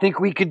well, I think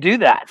we could do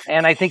that,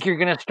 and I think you're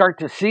going to start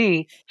to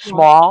see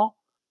small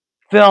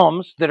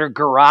films that are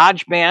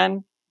garage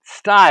band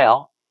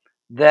style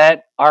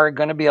that are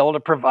going to be able to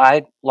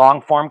provide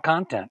long form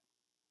content.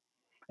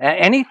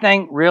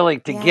 Anything really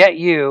to Yeah. get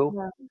you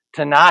Yeah.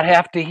 to not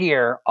have to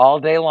hear all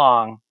day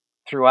long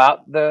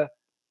throughout the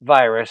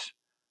virus,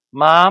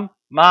 mom,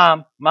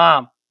 mom,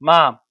 mom,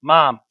 mom,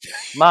 mom,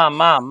 mom, mom,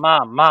 mom,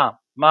 mom, mom,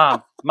 mom,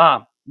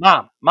 mom,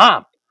 mom,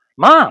 mom,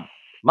 mom,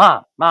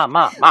 mom, mom,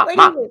 mom, What do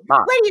mom, you?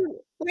 mom.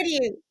 What do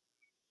you?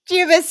 Do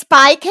you have a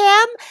spy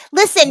cam?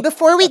 Listen,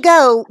 before we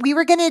go, we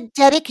were going to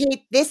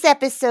dedicate this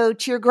episode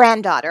to your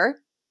granddaughter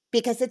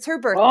because it's her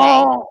birthday.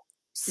 Oh,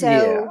 So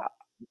yeah,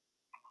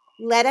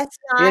 let us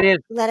it not is.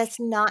 let us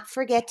not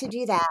forget to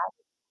do that.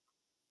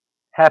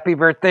 Happy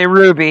birthday,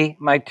 Ruby,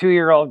 my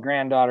 2-year-old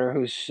granddaughter,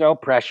 who's so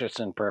precious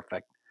and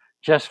perfect,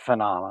 just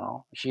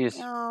phenomenal.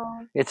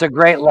 Oh, It's a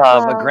great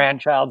love. A well,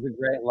 grandchild's a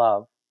great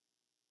love.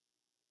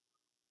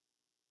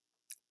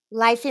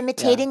 life Yeah.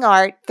 imitating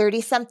art,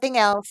 30 something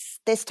else,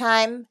 this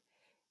time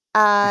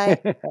uh,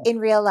 in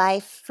real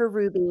life for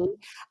Ruby.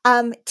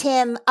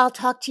 Tim, I'll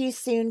talk to you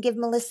soon. Give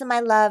Melissa my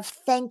love.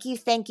 Thank you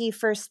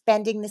for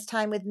spending this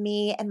time with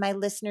me and my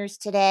listeners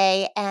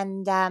today.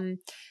 And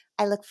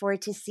I look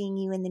forward to seeing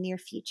you in the near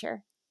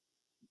future.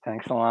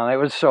 Thanks, Alana. It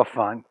was so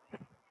fun.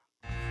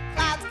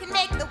 Clouds can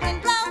make the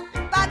wind blow,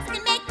 bugs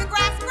can make the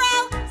grass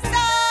grow.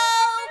 So,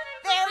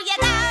 there you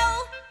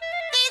go.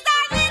 These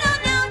are little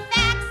known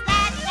facts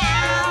that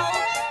now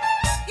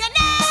you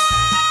know.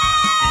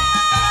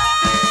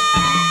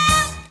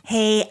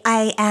 Hey,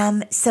 I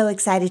am so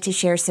excited to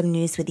share some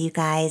news with you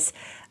guys.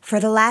 For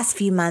the last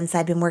few months,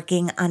 I've been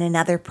working on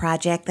another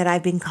project that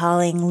I've been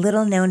calling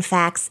Little Known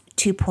Facts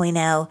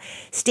 2.0.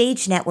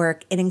 Stage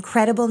Network, an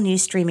incredible new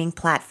streaming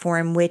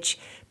platform which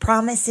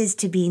promises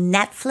to be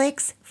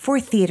Netflix for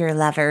theater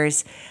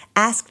lovers,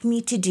 asked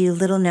me to do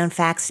Little Known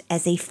Facts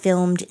as a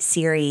filmed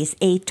series,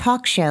 a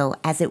talk show,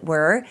 as it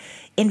were,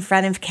 in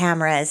front of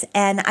cameras.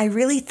 And I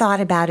really thought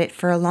about it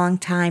for a long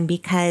time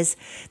because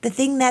the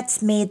thing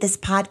that's made this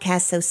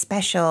podcast so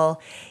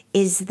special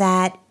is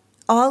that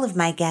all of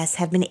my guests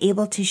have been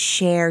able to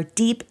share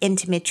deep,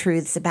 intimate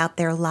truths about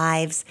their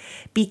lives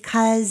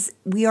because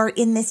we are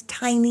in this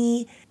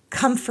tiny,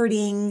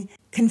 comforting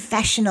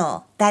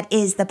confessional that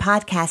is the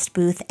podcast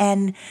booth.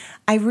 And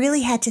I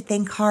really had to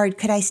think hard,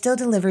 could I still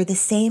deliver the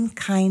same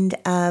kind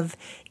of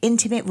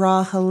intimate,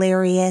 raw,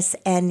 hilarious,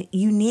 and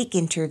unique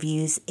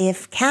interviews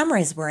if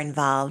cameras were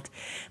involved?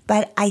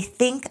 But I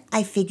think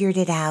I figured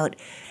it out.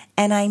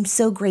 And I'm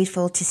so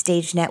grateful to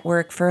Stage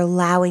Network for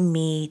allowing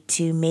me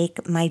to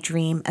make my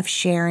dream of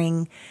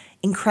sharing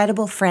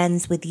incredible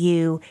friends with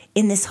you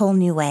in this whole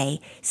new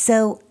way.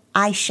 So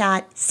I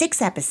shot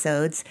 6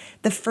 episodes.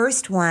 The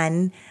first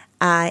one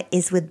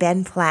is with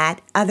Ben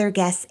Platt. Other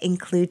guests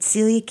include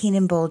Celia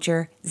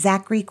Keenan-Bolger,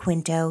 Zachary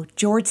Quinto,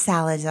 George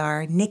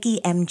Salazar, Nikki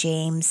M.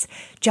 James,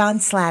 John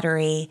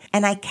Slattery,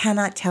 and I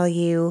cannot tell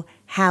you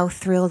how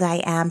thrilled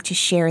I am to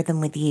share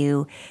them with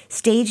you.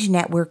 Stage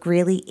Network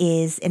really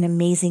is an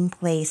amazing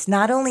place.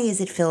 Not only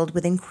is it filled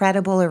with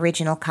incredible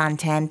original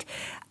content,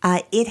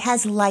 it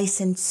has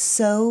licensed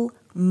so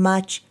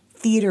much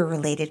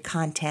theater-related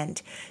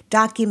content,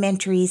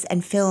 documentaries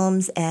and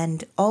films,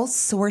 and all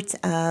sorts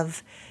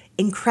of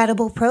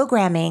incredible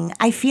programming.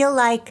 I feel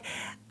like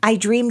I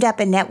dreamed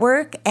up a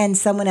network and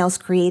someone else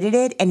created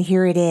it, and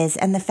here it is.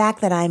 And the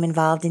fact that I'm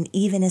involved in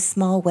even a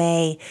small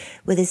way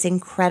with this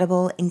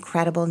incredible,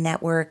 incredible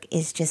network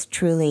is just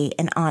truly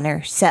an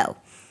honor. So,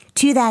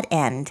 to that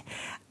end,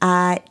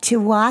 to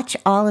watch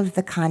all of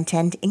the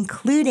content,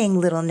 including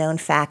Little Known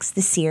Facts,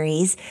 the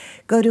series,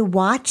 go to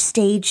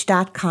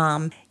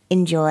watchstage.com.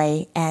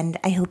 Enjoy, and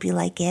I hope you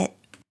like it.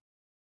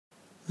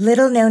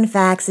 Little Known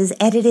Facts is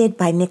edited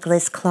by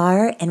Nicholas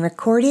Clark and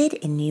recorded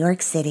in New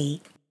York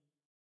City.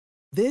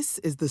 This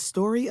is the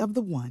story of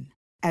the one.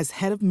 As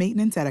head of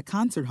maintenance at a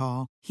concert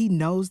hall, he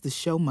knows the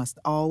show must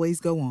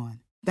always go on.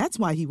 That's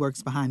why he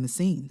works behind the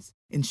scenes,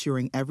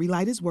 ensuring every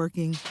light is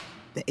working,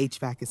 the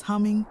HVAC is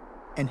humming,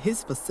 and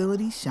his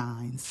facility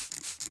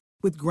shines.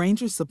 With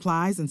Grainger's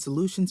supplies and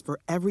solutions for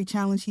every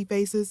challenge he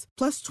faces,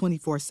 plus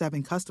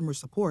 24/7 customer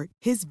support,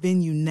 his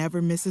venue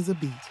never misses a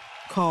beat.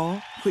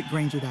 Call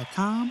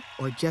quickgranger.com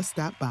or just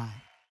stop by.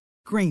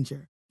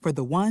 Granger, for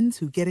the ones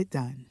who get it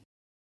done.